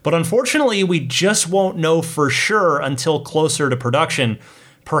 But unfortunately, we just won't know for sure until closer to production,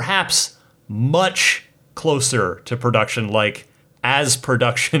 perhaps much closer to production, like as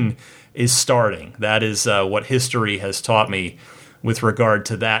production is starting. That is what history has taught me with regard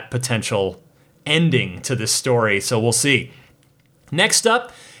to that potential ending to this story. So we'll see. Next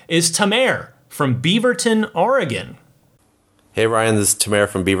up is Tamer from Beaverton, Oregon. Hey Ryan, this is Tamer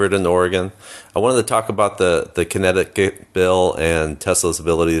from Beaverton, Oregon. I wanted to talk about the Connecticut bill and Tesla's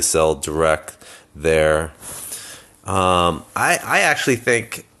ability to sell direct there. I actually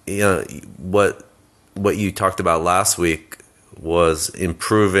think what you talked about last week was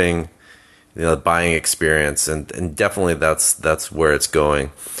improving the buying experience, and definitely that's where it's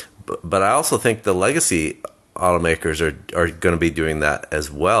going. But I also think the legacy automakers are going to be doing that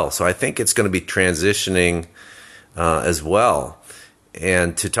as well. So I think it's going to be transitioning as well.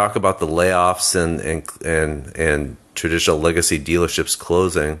 And to talk about the layoffs and traditional legacy dealerships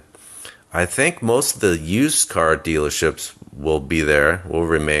closing, I think most of the used car dealerships will be there, will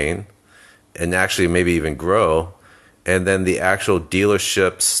remain, and actually maybe even grow. And then the actual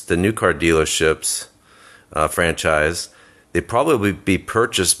dealerships, the new car dealerships franchise, they probably be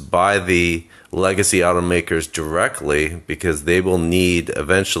purchased by the legacy automakers directly, because they will need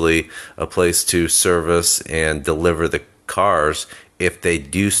eventually a place to service and deliver the cars if they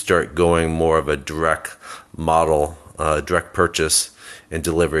do start going more of a direct model direct purchase and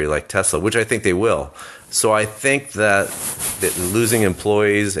delivery like Tesla, which I think they will. So I think that losing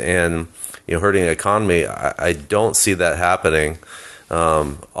employees and hurting the economy, I don't see that happening.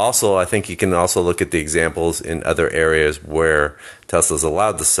 Also, I think you can also look at the examples in other areas where Tesla's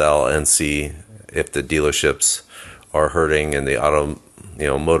allowed to sell and see if the dealerships are hurting and the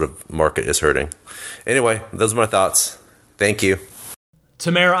automotive market is hurting. Anyway, those are my thoughts. Thank you.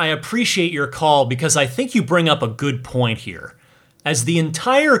 Tamer, I appreciate your call because I think you bring up a good point here. As the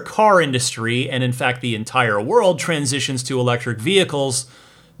entire car industry, and in fact the entire world, transitions to electric vehicles,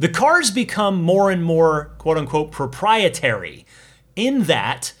 the cars become more and more, quote-unquote, proprietary, in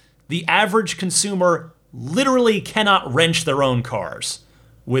that the average consumer literally cannot wrench their own cars,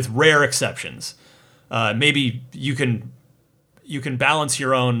 with rare exceptions. Maybe you can balance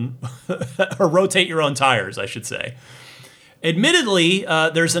your own, or rotate your own tires, I should say. Admittedly,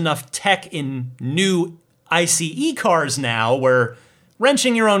 there's enough tech in new ICE cars now where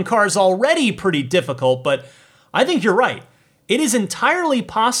wrenching your own car is already pretty difficult, but I think you're right. It is entirely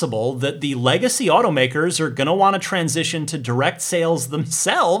possible that the legacy automakers are going to want to transition to direct sales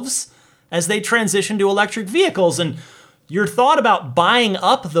themselves as they transition to electric vehicles. And your thought about buying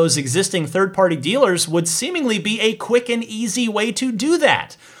up those existing third-party dealers would seemingly be a quick and easy way to do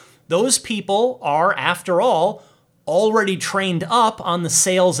that. Those people are, after all, already trained up on the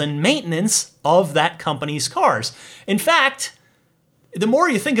sales and maintenance of that company's cars. In fact, the more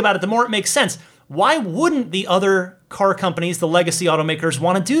you think about it, the more it makes sense. Why wouldn't the other car companies, the legacy automakers,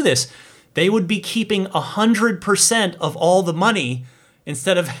 want to do this? They would be keeping 100% of all the money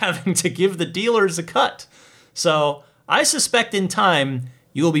instead of having to give the dealers a cut. So I suspect in time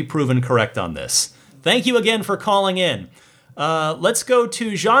you will be proven correct on this. Thank you again for calling in. Let's go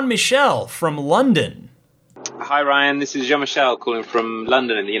to Jean-Michel from London. Hi, Ryan. This is Jean-Michel calling from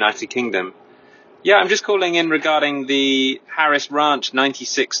London in the United Kingdom. Yeah, I'm just calling in regarding the Harris Ranch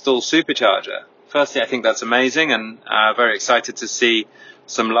 96 stall supercharger. Firstly, I think that's amazing and very excited to see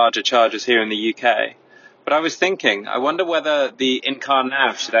some larger chargers here in the UK. But I was thinking, I wonder whether the in-car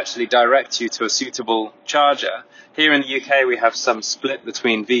nav should actually direct you to a suitable charger. Here in the UK, we have some split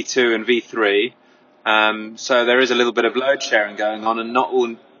between V2 and V3. So there is a little bit of load sharing going on, and not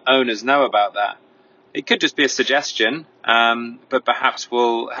all owners know about that. It could just be a suggestion, but perhaps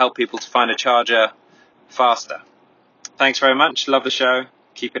will help people to find a charger faster. Thanks very much. Love the show.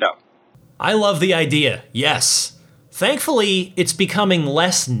 Keep it up. I love the idea, yes. Thankfully, it's becoming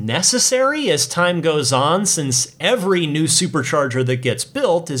less necessary as time goes on, since every new supercharger that gets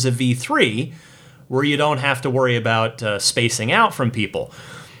built is a V3, where you don't have to worry about spacing out from people.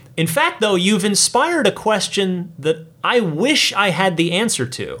 In fact, though, you've inspired a question that I wish I had the answer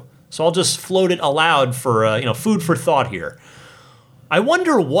to. So I'll just float it aloud for food for thought here. I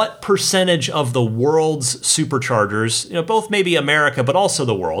wonder what percentage of the world's superchargers, both maybe America, but also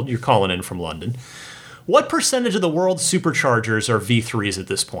the world, you're calling in from London, what percentage of the world's superchargers are V3s at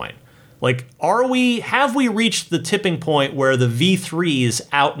this point? Like, have we reached the tipping point where the V3s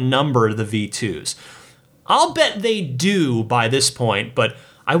outnumber the V2s? I'll bet they do by this point, but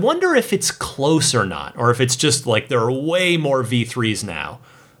I wonder if it's close or not, or if it's just like there are way more V3s now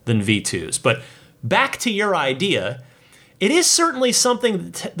than V2s. But back to your idea, it is certainly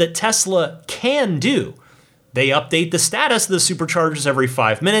something that Tesla can do. They update the status of the superchargers every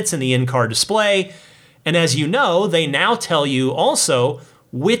 5 minutes in the in-car display, and as you know, they now tell you also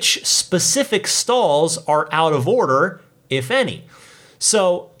which specific stalls are out of order, if any.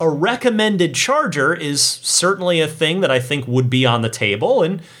 So a recommended charger is certainly a thing that I think would be on the table,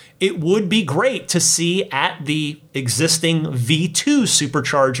 and it would be great to see at the existing V2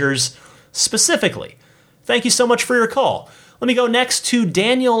 superchargers specifically. Thank you so much for your call. Let me go next to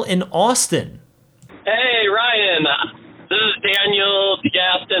Daniel in Austin. Hey, Ryan. This is Daniel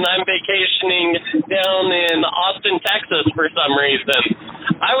DeGaston. I'm vacationing down in Austin, Texas for some reason.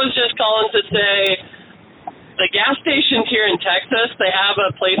 I was just calling to say the gas stations here in Texas, they have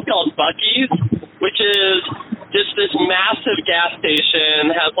a place called Buc-ee's, which is just this massive gas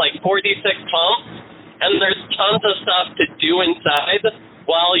station, has like 46 pumps, and there's tons of stuff to do inside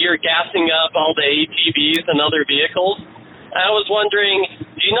while you're gassing up all the ATVs and other vehicles. I was wondering,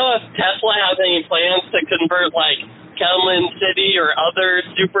 do you know if Tesla has any plans to convert like Kentland City or other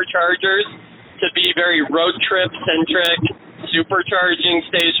superchargers to be very road trip centric supercharging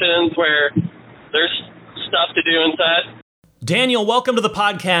stations where there's stuff to do inside? Daniel, welcome to the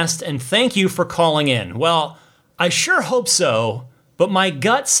podcast and thank you for calling in. Well, I sure hope so, but my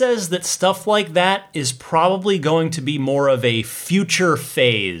gut says that stuff like that is probably going to be more of a future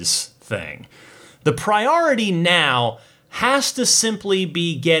phase thing. The priority now has to simply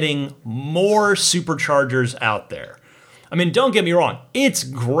be getting more superchargers out there. I mean, don't get me wrong. It's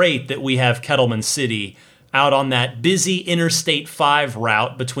great that we have Kettleman City out on that busy Interstate 5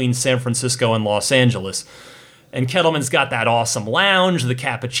 route between San Francisco and Los Angeles. And Kettleman's got that awesome lounge, the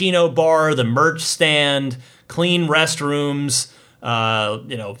cappuccino bar, the merch stand, clean restrooms,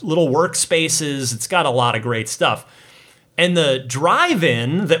 little workspaces. It's got a lot of great stuff. And the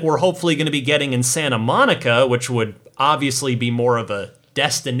drive-in that we're hopefully going to be getting in Santa Monica, which would obviously be more of a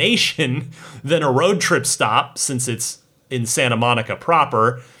destination than a road trip stop since it's in Santa Monica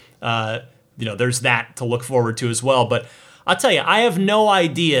proper, there's that to look forward to as well. But I'll tell you, I have no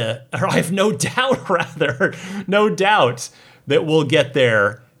idea, or I have no doubt, rather, no doubt that we'll get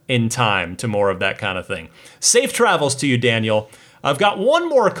there in time to more of that kind of thing. Safe travels to you, Daniel. I've got one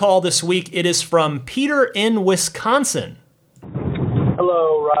more call this week. It is from Peter in Wisconsin.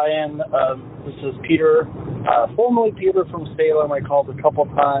 Hello, Ryan. This is Peter, formerly Peter from Salem. I called a couple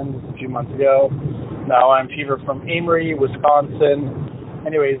times a few months ago. Now I'm Peter from Amory, Wisconsin.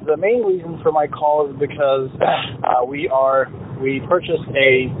 Anyways, the main reason for my call is because we purchased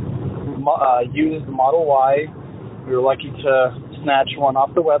a used Model Y. We were lucky to snatch one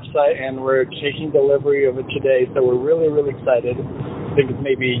off the website, and we're taking delivery of it today. So we're really, really excited. I think it's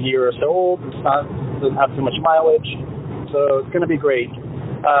maybe a year or so old. Doesn't have too much mileage, so it's going to be great.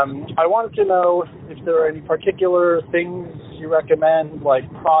 I wanted to know if there are any particular things you recommend, like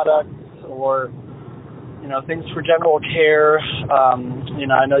products or things for general care.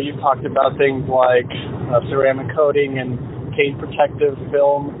 I know you've talked about things like ceramic coating and paint protective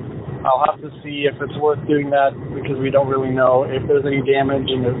film. I'll have to see if it's worth doing that because we don't really know if there's any damage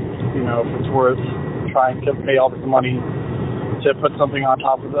and if it's worth trying to pay all this money to put something on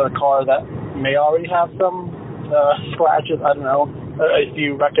top of the car that may already have some scratches. I don't know. If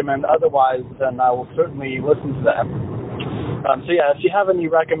you recommend otherwise, then I will certainly listen to that. If you have any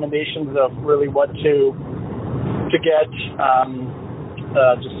recommendations of really what to get,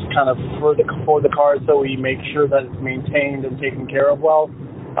 just kind of for the car, so we make sure that it's maintained and taken care of well,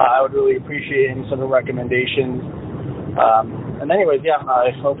 I would really appreciate any sort of recommendations. I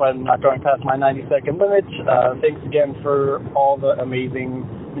hope I'm not going past my 90-second limit. Thanks again for all the amazing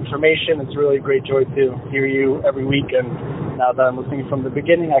information. It's really a great joy to hear you every week, and now that I'm listening from the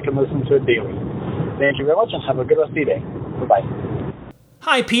beginning, I can listen to it daily. Thank you very much, and have a good rest of your day. Bye-bye.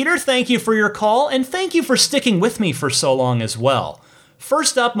 Hi, Peter. Thank you for your call, and thank you for sticking with me for so long as well.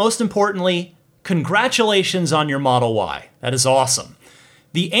 First up, most importantly, congratulations on your Model Y. That is awesome.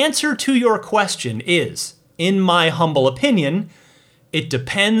 The answer to your question is, in my humble opinion, it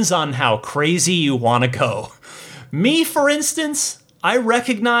depends on how crazy you want to go. Me, for instance, I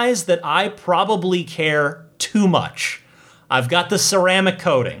recognize that I probably care too much. I've got the ceramic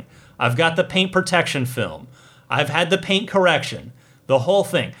coating. I've got the paint protection film. I've had the paint correction. The whole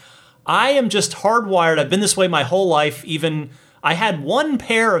thing. I am just hardwired. I've been this way my whole life. I had one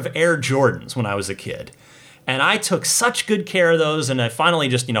pair of Air Jordans when I was a kid. And I took such good care of those, and I finally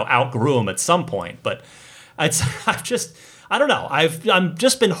just, outgrew them at some point. But I don't know. I've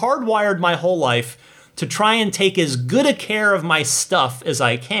just been hardwired my whole life to try and take as good a care of my stuff as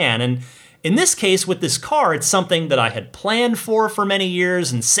I can. And in this case, with this car, it's something that I had planned for many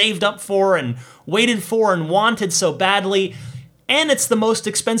years and saved up for and waited for and wanted so badly. And it's the most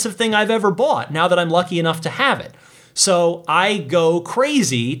expensive thing I've ever bought now that I'm lucky enough to have it. So I go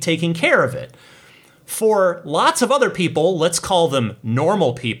crazy taking care of it. For lots of other people, let's call them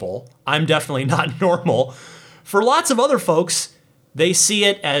normal people, I'm definitely not normal. For lots of other folks, they see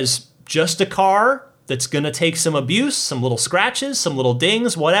it as just a car that's going to take some abuse, some little scratches, some little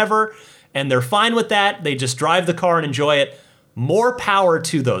dings, whatever, and they're fine with that. They just drive the car and enjoy it. More power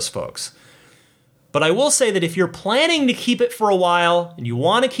to those folks. But I will say that if you're planning to keep it for a while and you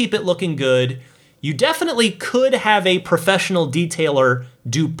want to keep it looking good, you definitely could have a professional detailer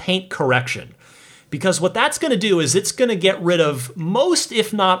do paint correction. Because what that's going to do is it's going to get rid of most,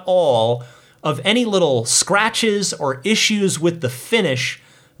 if not all, of any little scratches or issues with the finish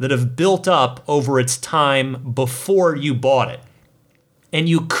that have built up over its time before you bought it. And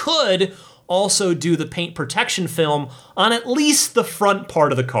you could also do the paint protection film on at least the front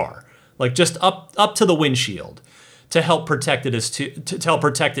part of the car, like just up to the windshield, to help protect it to help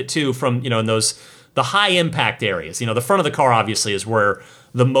protect it too from in those the high impact areas. The front of the car obviously is where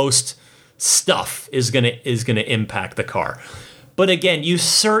the most stuff is gonna impact the car. But again, you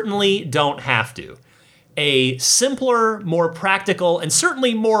certainly don't have to. A simpler, more practical, and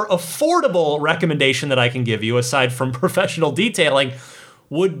certainly more affordable recommendation that I can give you, aside from professional detailing,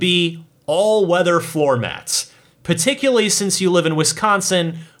 would be all-weather floor mats, particularly since you live in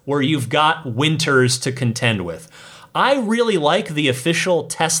Wisconsin, where you've got winters to contend with. I really like the official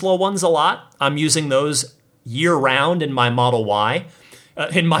Tesla ones a lot. I'm using those year-round in my Model Y,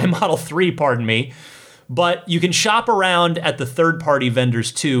 in my Model 3, pardon me. But you can shop around at the third-party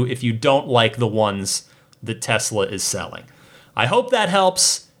vendors too if you don't like the ones that Tesla is selling. I hope that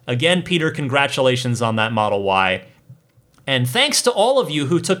helps. Again, Peter, congratulations on that Model Y. And thanks to all of you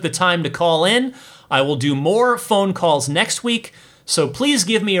who took the time to call in. I will do more phone calls next week, so please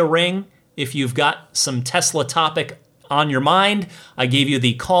give me a ring if you've got some Tesla topic on your mind. I gave you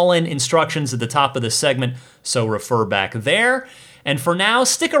the call-in instructions at the top of the segment, so refer back there. And for now,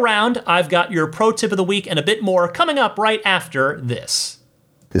 stick around. I've got your pro tip of the week and a bit more coming up right after this.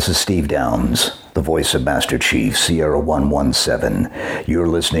 This is Steve Downs, the voice of Master Chief, Sierra 117. You're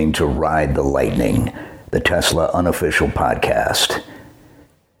listening to Ride the Lightning, the Tesla unofficial podcast.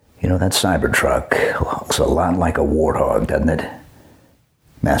 You know, that Cybertruck looks a lot like a warthog, doesn't it?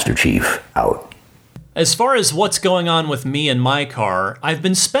 Master Chief, out. As far as what's going on with me and my car, I've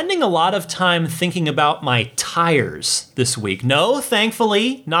been spending a lot of time thinking about my tires this week. No,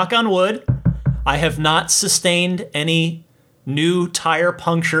 thankfully, knock on wood, I have not sustained any new tire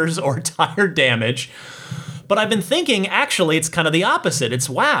punctures or tire damage. But I've been thinking, actually, it's kind of the opposite. It's,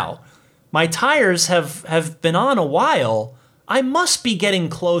 wow, my tires have been on a while. I must be getting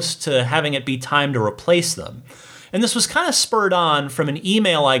close to having it be time to replace them. And this was kind of spurred on from an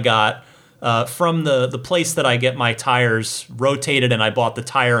email I got from the place that I get my tires rotated and I bought the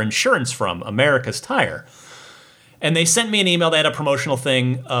tire insurance from, America's Tire. And they sent me an email. They had a promotional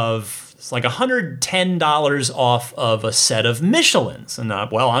thing of it's like $110 off of a set of Michelins. And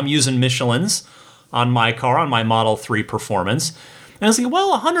I'm using Michelins on my car, on my Model 3 Performance. And I was like, well,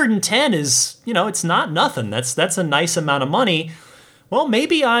 110 is, it's not nothing. That's a nice amount of money. Well,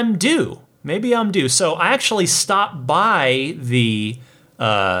 maybe I'm due. So I actually stopped by the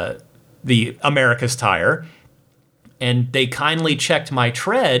America's Tire, and they kindly checked my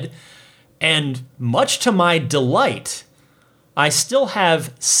tread, and much to my delight, I still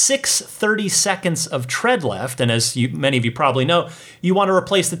have 6 seconds of tread left, and as many of you probably know, you want to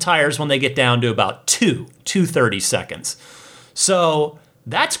replace the tires when they get down to about 2 30 seconds. So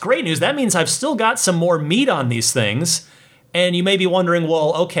that's great news. That means I've still got some more meat on these things, and you may be wondering,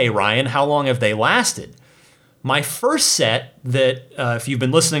 well, okay, Ryan, how long have they lasted? My first set that, if you've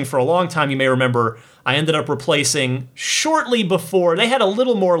been listening for a long time, you may remember I ended up replacing shortly before. They had a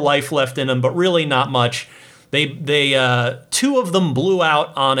little more life left in them, but really not much. They 2 of them blew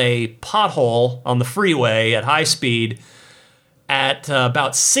out on a pothole on the freeway at high speed at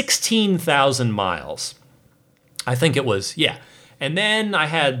about 16,000 miles. I think it was, yeah. And then I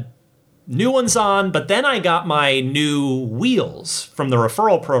had new ones on, but then I got my new wheels from the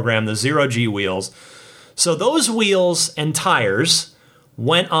referral program, the 0G wheels. So those wheels and tires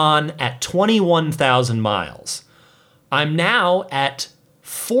went on at 21,000 miles. I'm now at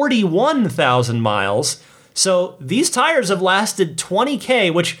 41,000 miles. So these tires have lasted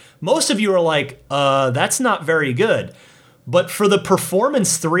 20K, which most of you are like, that's not very good. But for the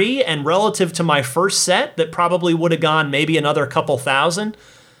Performance 3 and relative to my first set that probably would have gone maybe another couple thousand,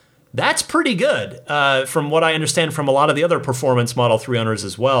 that's pretty good from what I understand from a lot of the other Performance Model 3 owners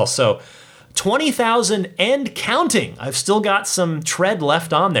as well. So 20,000 and counting. I've still got some tread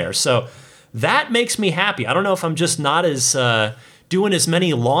left on there. So that makes me happy. I don't know if I'm just not as doing as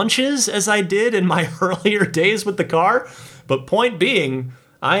many launches as I did in my earlier days with the car. But point being,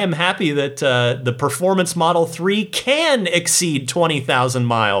 I am happy that the Performance Model 3 can exceed 20,000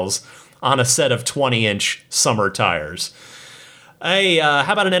 miles on a set of 20-inch summer tires. Hey,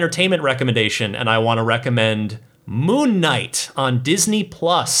 how about an entertainment recommendation? And I want to recommend Moon Knight on Disney+.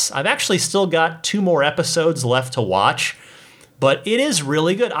 I've actually still got 2 more episodes left to watch, but it is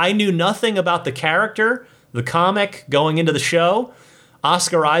really good. I knew nothing about the character, the comic, going into the show.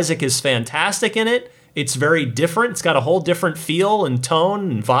 Oscar Isaac is fantastic in it. It's very different. It's got a whole different feel and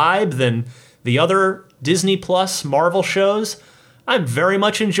tone and vibe than the other Disney Plus Marvel shows. I'm very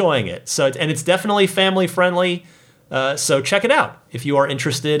much enjoying it. And it's definitely family friendly. So check it out if you are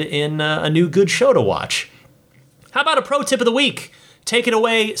interested in a new good show to watch. How about a pro tip of the week? Take it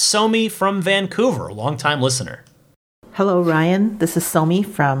away, Somi from Vancouver, a longtime listener. Hello, Ryan. This is Somi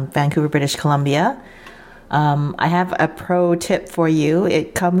from Vancouver, British Columbia. I have a pro tip for you.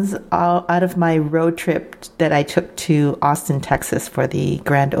 It comes out of my road trip that I took to Austin, Texas for the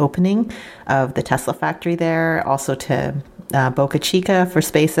grand opening of the Tesla factory there, also to Boca Chica for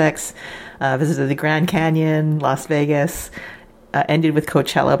SpaceX, visited the Grand Canyon, Las Vegas, ended with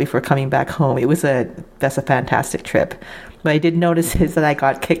Coachella before coming back home. That's a fantastic trip. What I did notice is that I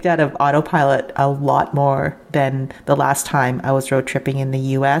got kicked out of autopilot a lot more than the last time I was road tripping in the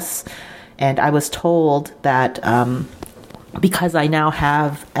U.S., and I was told that because I now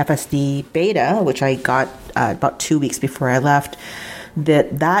have FSD beta, which I got about 2 weeks before I left,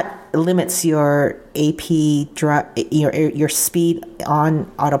 that limits your your speed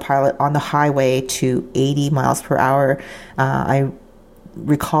on autopilot on the highway to 80 miles per hour. I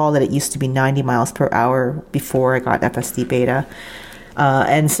recall that it used to be 90 miles per hour before I got FSD beta.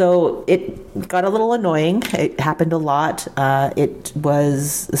 And so it got a little annoying. It happened a lot. It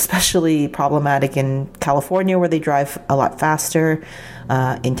was especially problematic in California, where they drive a lot faster.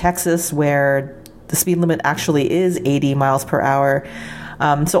 In Texas, where the speed limit actually is 80 miles per hour.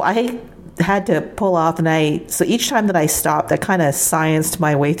 So I had to pull off, so each time that I stopped, I kind of scienced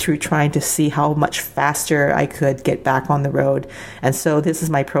my way through trying to see how much faster I could get back on the road. And so this is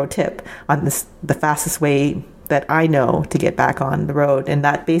my pro tip on the fastest way that I know to get back on the road. And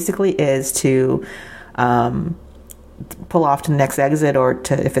that basically is to pull off to the next exit, or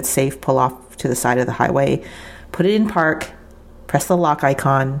to, if it's safe, pull off to the side of the highway, put it in park, press the lock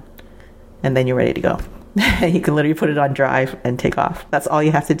icon, and then you're ready to go. You can literally put it on drive and take off. That's all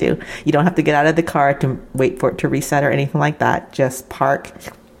you have to do. You don't have to get out of the car to wait for it to reset or anything like that. Just park,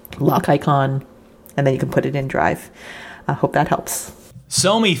 lock icon, and then you can put it in drive. I hope that helps.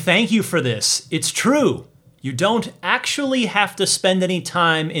 Somi, thank you for this. It's true. You don't actually have to spend any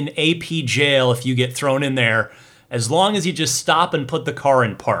time in AP jail if you get thrown in there, as long as you just stop and put the car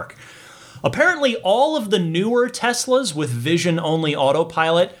in park. Apparently, all of the newer Teslas with vision-only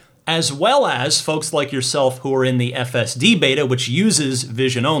autopilot, as well as folks like yourself who are in the FSD beta, which uses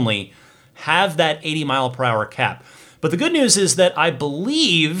vision only, have that 80 mile per hour cap. But the good news is that I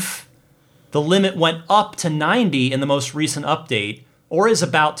believe the limit went up to 90 in the most recent update, or is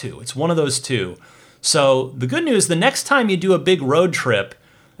about to. It's one of those two. So the good news, the next time you do a big road trip,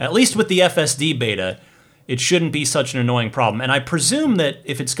 at least with the FSD beta, it shouldn't be such an annoying problem. And I presume that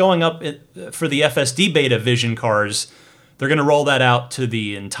if it's going up for the FSD beta vision cars, they're going to roll that out to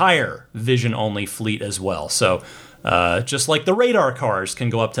the entire vision-only fleet as well. So just like the radar cars can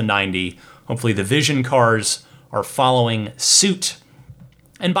go up to 90, hopefully the vision cars are following suit.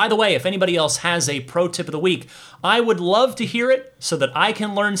 And by the way, if anybody else has a pro tip of the week, I would love to hear it so that I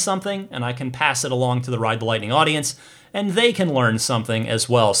can learn something and I can pass it along to the Ride the Lightning audience, and they can learn something as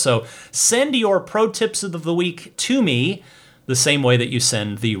well. So send your pro tips of the week to me the same way that you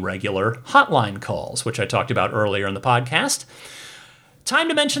send the regular hotline calls, which I talked about earlier in the podcast. Time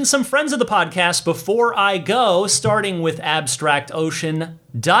to mention some friends of the podcast before I go, starting with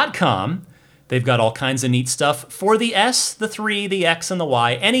abstractocean.com. They've got all kinds of neat stuff for the S, the 3, the X, and the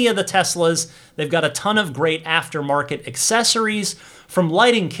Y, any of the Teslas. They've got a ton of great aftermarket accessories, from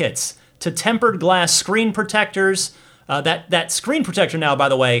lighting kits to tempered glass screen protectors. That screen protector now, by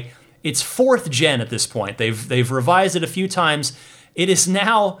the way, it's 4th gen at this point. They've revised it a few times.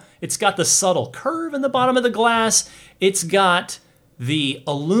 It's got the subtle curve in the bottom of the glass. It's got the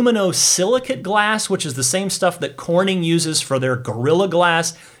aluminosilicate glass, which is the same stuff that Corning uses for their Gorilla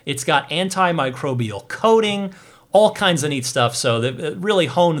Glass. It's got antimicrobial coating, all kinds of neat stuff. So they've really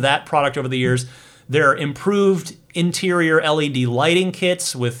honed that product over the years. Their improved interior LED lighting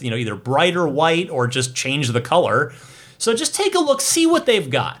kits with either brighter white or just change the color. So just take a look, see what they've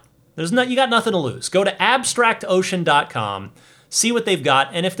got. You got nothing to lose. Go to abstractocean.com, see what they've got,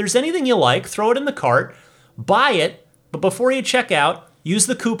 and if there's anything you like, throw it in the cart, buy it, but before you check out, use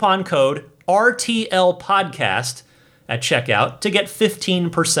the coupon code RTLPodcast at checkout to get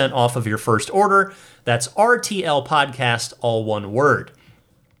 15% off of your first order. That's RTLPodcast, all one word.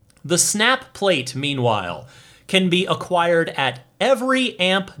 The snap plate, meanwhile, can be acquired at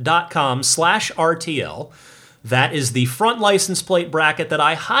everyamp.com/RTL. That is the front license plate bracket that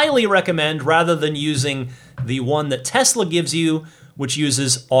I highly recommend, rather than using the one that Tesla gives you, which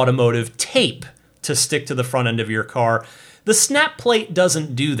uses automotive tape to stick to the front end of your car. The snap plate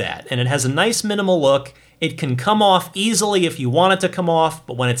doesn't do that, and it has a nice minimal look. It can come off easily if you want it to come off,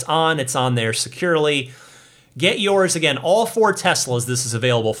 but when it's on there securely. Get yours, again, all 4 Teslas this is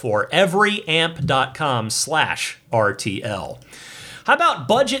available for, everyamp.com/RTL. How about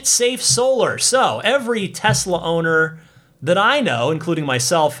budget safe solar? So every Tesla owner that I know, including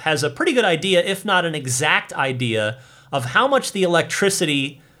myself, has a pretty good idea, if not an exact idea, of how much the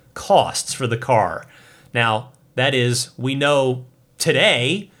electricity costs for the car. Now, that is, we know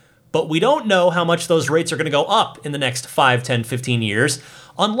today, but we don't know how much those rates are going to go up in the next 5, 10, 15 years,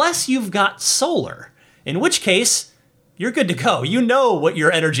 unless you've got solar, in which case, you're good to go. You know what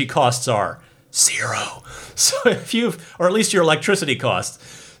your energy costs are. 0. So or at least your electricity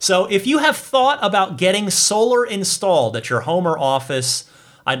costs. So if you have thought about getting solar installed at your home or office,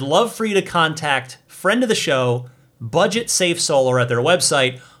 I'd love for you to contact friend of the show, Budget Safe Solar, at their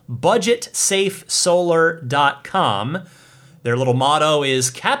website, budgetsafesolar.com. Their little motto is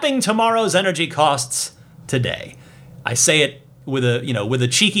capping tomorrow's energy costs today. I say it with a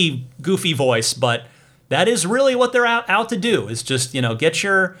cheeky, goofy voice, but that is really what they're out to do, is just,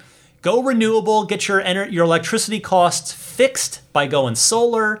 go renewable, get your electricity costs fixed by going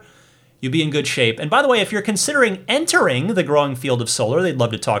solar. You'll be in good shape. And by the way, if you're considering entering the growing field of solar, they'd love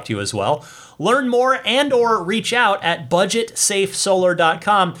to talk to you as well. Learn more and or reach out at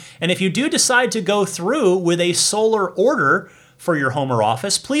budgetsafesolar.com. And if you do decide to go through with a solar order for your home or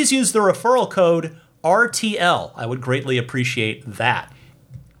office, please use the referral code RTL. I would greatly appreciate that.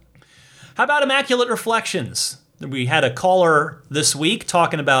 How about Immaculate Reflections? We had a caller this week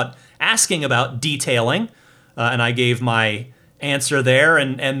asking about detailing, and I gave my answer there,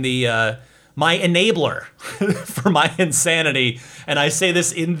 and the my enabler for my insanity, and I say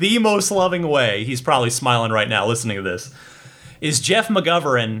this in the most loving way, he's probably smiling right now listening to this, is Jeff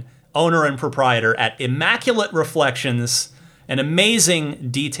McGovern, owner and proprietor at Immaculate Reflections, an amazing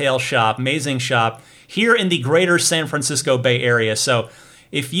detail shop, amazing shop here in the greater San Francisco Bay Area. So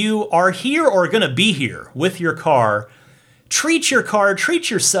if you are here or going to be here with your car, treat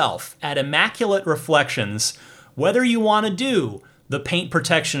yourself at Immaculate Reflections, whether you want to do the paint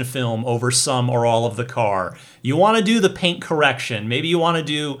protection film over some or all of the car, you want to do the paint correction, maybe you want to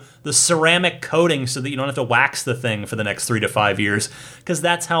do the ceramic coating so that you don't have to wax the thing for the next 3 to 5 years, because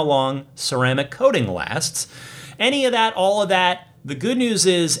that's how long ceramic coating lasts. Any of that, all of that, the good news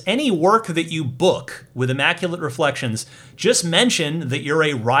is any work that you book with Immaculate Reflections, just mention that you're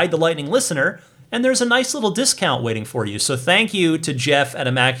a Ride the Lightning listener, and there's a nice little discount waiting for you. So thank you to Jeff at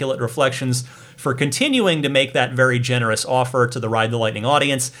Immaculate Reflections for continuing to make that very generous offer to the Ride the Lightning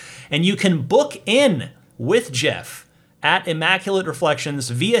audience. And you can book in with Jeff at Immaculate Reflections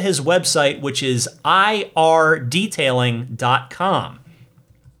via his website, which is irdetailing.com.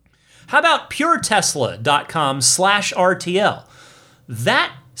 How about puretesla.com/RTL?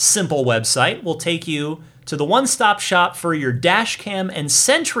 That simple website will take you to the one-stop shop for your dash cam and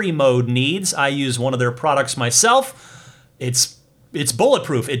Sentry mode needs. I use one of their products myself. It's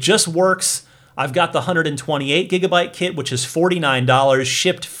bulletproof. It just works. I've got the 128 gigabyte kit, which is $49,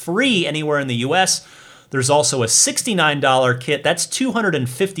 shipped free anywhere in the US. There's also a $69 kit. That's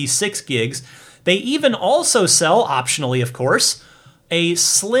 256 gigs. They even also sell, optionally of course, a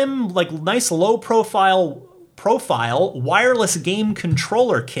slim, nice low profile wireless game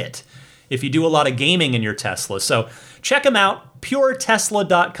controller kit if you do a lot of gaming in your Tesla. So check them out,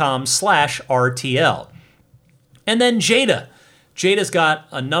 puretesla.com/RTL. And then Jada. Jada's got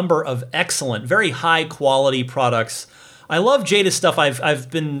a number of excellent, very high quality products. I love Jada's stuff. I've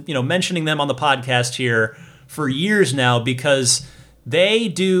been, mentioning them on the podcast here for years now because they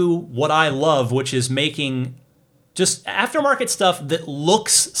do what I love, which is making just aftermarket stuff that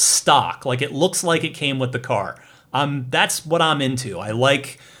looks stock, like it looks like it came with the car. That's what I'm into. I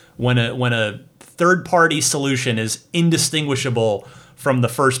like when a third-party solution is indistinguishable from the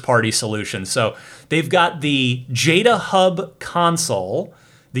first-party solution. So they've got the Jada Hub console,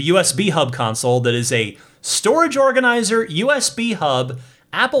 the USB hub console that is a storage organizer, USB hub,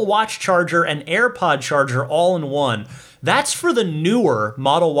 Apple Watch charger, and AirPod charger all in one. That's for the newer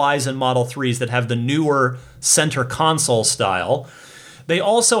Model Ys and Model 3s that have the newer center console style. They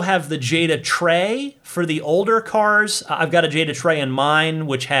also have the Jada tray for the older cars. I've got a Jada tray in mine,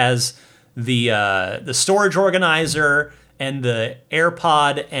 which has the storage organizer and the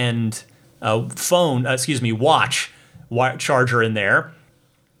AirPod and watch charger in there.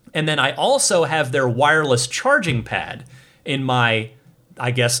 And then I also have their wireless charging pad in my, I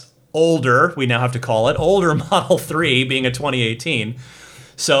guess, older, we now have to call it, older Model 3, being a 2018.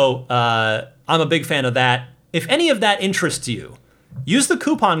 So I'm a big fan of that. If any of that interests you, use the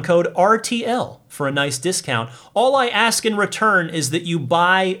coupon code RTL for a nice discount. All I ask in return is that you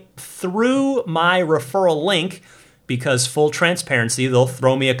buy through my referral link, because full transparency, they'll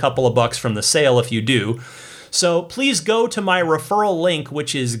throw me a couple of bucks from the sale if you do. So please go to my referral link,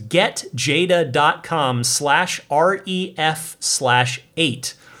 which is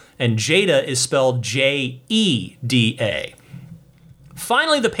getjada.com/REF/8. And Jada is spelled JEDA.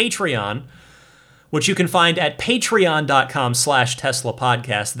 Finally, the Patreon, which you can find at patreon.com/Tesla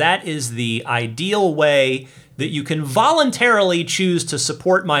podcast. That is the ideal way that you can voluntarily choose to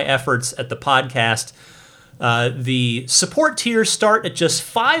support my efforts at the podcast. The support tiers start at just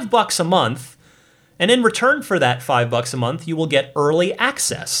 $5 a month. And in return for that $5 a month, you will get early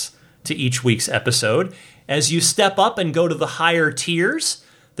access to each week's episode. As you step up and go to the higher tiers,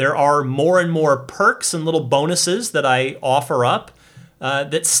 there are more and more perks and little bonuses that I offer up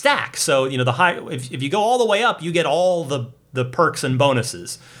that stack. So, if you go all the way up, you get all the perks and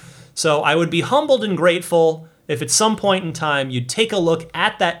bonuses. So I would be humbled and grateful if at some point in time you'd take a look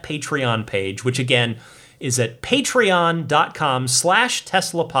at that Patreon page, which again is at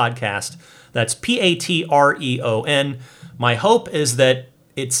patreon.com/Tesla podcast. That's Patreon. My hope is that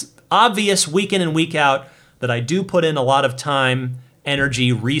it's obvious week in and week out that I do put in a lot of time,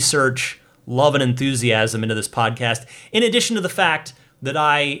 energy, research, love, and enthusiasm into this podcast, in addition to the fact that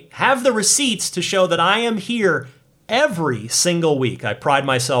I have the receipts to show that I am here every single week. I pride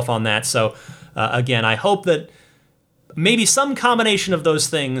myself on that. So again, I hope that maybe some combination of those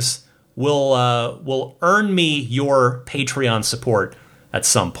things will earn me your Patreon support at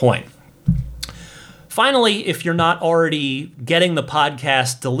some point. Finally, if you're not already getting the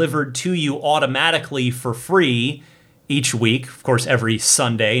podcast delivered to you automatically for free each week, of course, every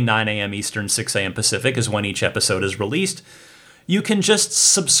Sunday, 9 a.m. Eastern, 6 a.m. Pacific is when each episode is released, you can just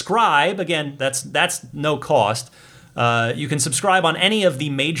subscribe. Again, that's no cost. You can subscribe on any of the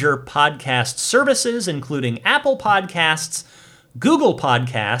major podcast services, including Apple Podcasts, Google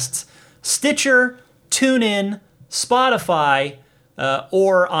Podcasts, Stitcher, TuneIn, Spotify,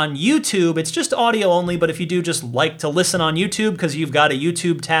 or on YouTube. It's just audio only, but if you do just like to listen on YouTube because you've got a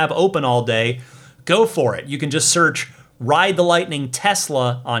YouTube tab open all day, go for it. You can just search Ride the Lightning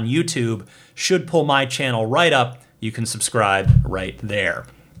Tesla on YouTube. Should pull my channel right up. You can subscribe right there.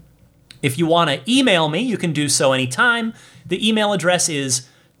 If you want to email me, you can do so anytime. The email address is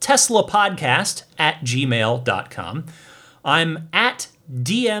teslapodcast@gmail.com. I'm at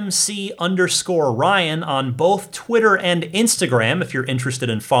DMC_Ryan on both Twitter and Instagram, if you're interested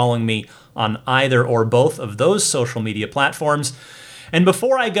in following me on either or both of those social media platforms. And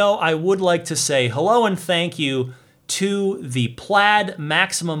before I go, I would like to say hello and thank you to the Plaid,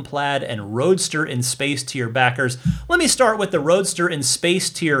 Maximum Plaid, and Roadster in Space Tier backers. Let me start with the Roadster in Space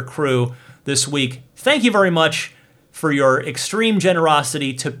Tier crew this week. Thank you very much for your extreme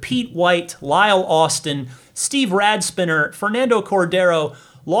generosity to Pete White, Lyle Austin, Steve Radspinner, Fernando Cordero,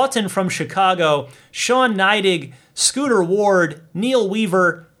 Lawton from Chicago, Sean Neidig, Scooter Ward, Neil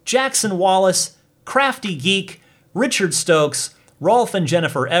Weaver, Jackson Wallace, Crafty Geek, Richard Stokes, Rolf and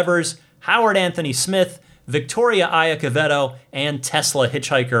Jennifer Evers, Howard Anthony Smith, Victoria Iacovetto, and Tesla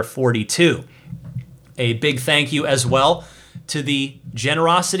Hitchhiker 42. A big thank you as well to the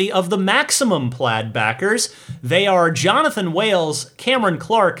generosity of the Maximum Plaid backers. They are Jonathan Wales, Cameron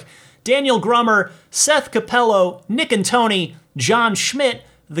Clark, Daniel Grummer, Seth Capello, Nick and Tony, John Schmidt,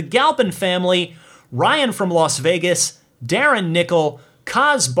 the Galpin family, Ryan from Las Vegas, Darren Nickel,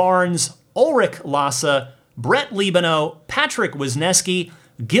 Kaz Barnes, Ulrich Lassa, Brett Libano, Patrick Wisniewski,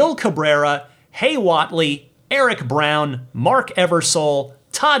 Gil Cabrera, Hay Watley, Eric Brown, Mark Eversole,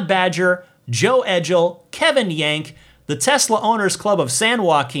 Todd Badger, Joe Edgel, Kevin Yank, the Tesla Owners Club of San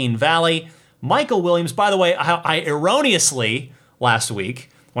Joaquin Valley, Michael Williams. By the way, I erroneously last week,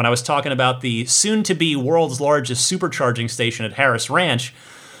 when I was talking about the soon-to-be world's largest supercharging station at Harris Ranch,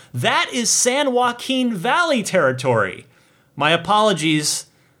 that is San Joaquin Valley territory. My apologies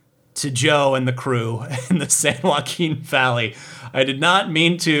to Joe and the crew in the San Joaquin Valley. I did not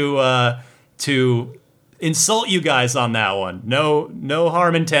mean to insult you guys on that one. No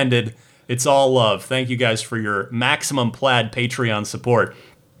harm intended. It's all love. Thank you guys for your Maximum Plaid Patreon support.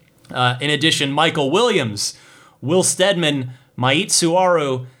 In addition, Michael Williams, Will Stedman, Mait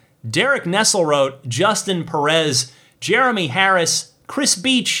Suaru, Derek Nesselrote, Justin Perez, Jeremy Harris, Chris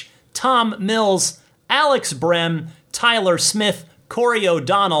Beach, Tom Mills, Alex Brem, Tyler Smith, Corey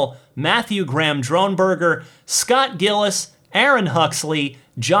O'Donnell, Matthew Graham Dronberger, Scott Gillis, Aaron Huxley,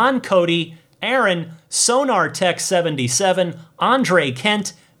 John Cody, Aaron, Sonar Tech 77, Andre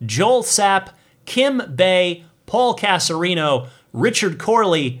Kent, Joel Sapp, Kim Bay, Paul Casarino, Richard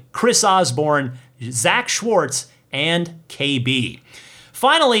Corley, Chris Osborne, Zach Schwartz, and KB.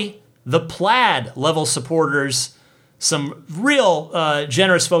 Finally, the Plaid level supporters, some real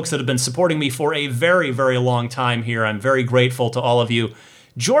generous folks that have been supporting me for a very, very long time here. I'm very grateful to all of you.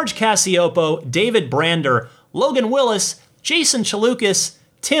 George Cassiopo, David Brander, Logan Willis, Jason Chalukas,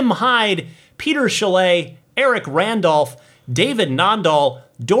 Tim Hyde, Peter Chalet, Eric Randolph, David Nandal,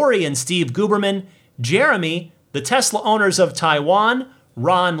 Dory and Steve Guberman, Jeremy, the Tesla Owners of Taiwan,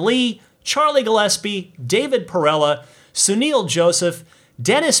 Ron Lee, Charlie Gillespie, David Perella, Sunil Joseph,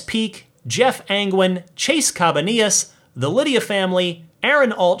 Dennis Peak, Jeff Angwin, Chase Cabanillas, the Lydia family,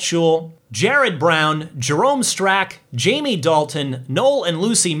 Aaron Altschul, Jared Brown, Jerome Strack, Jamie Dalton, Noel and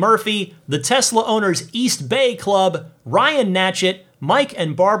Lucy Murphy, the Tesla Owners East Bay Club, Ryan Natchett, Mike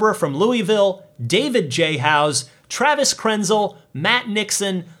and Barbara from Louisville, David J. Howes, Travis Krenzel, Matt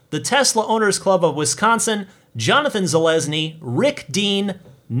Nixon, the Tesla Owners Club of Wisconsin, Jonathan Zalesny, Rick Dean,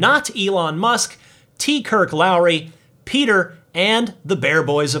 Not Elon Musk, T. Kirk Lowry, Peter, and the Bear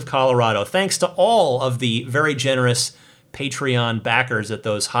Boys of Colorado. Thanks to all of the very generous Patreon backers at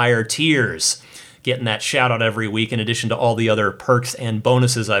those higher tiers, getting that shout out every week in addition to all the other perks and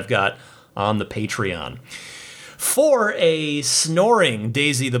bonuses I've got on the Patreon. For a snoring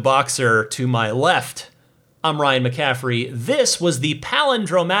Daisy the Boxer to my left, I'm Ryan McCaffrey. This was the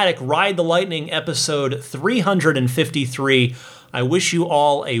palindromatic Ride the Lightning episode 353. I wish you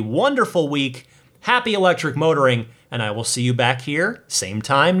all a wonderful week, happy electric motoring, and I will see you back here, same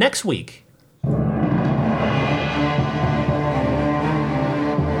time next week.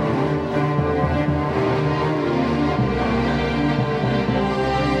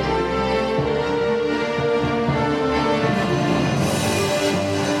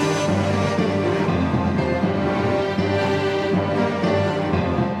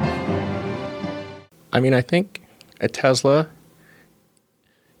 I mean, I think a Tesla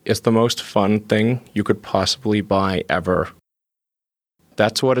is the most fun thing you could possibly buy ever.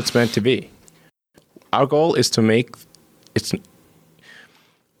 That's what it's meant to be. Our goal is to make it's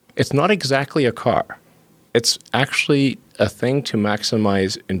not exactly a car. It's actually a thing to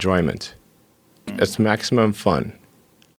maximize enjoyment. It's maximum fun.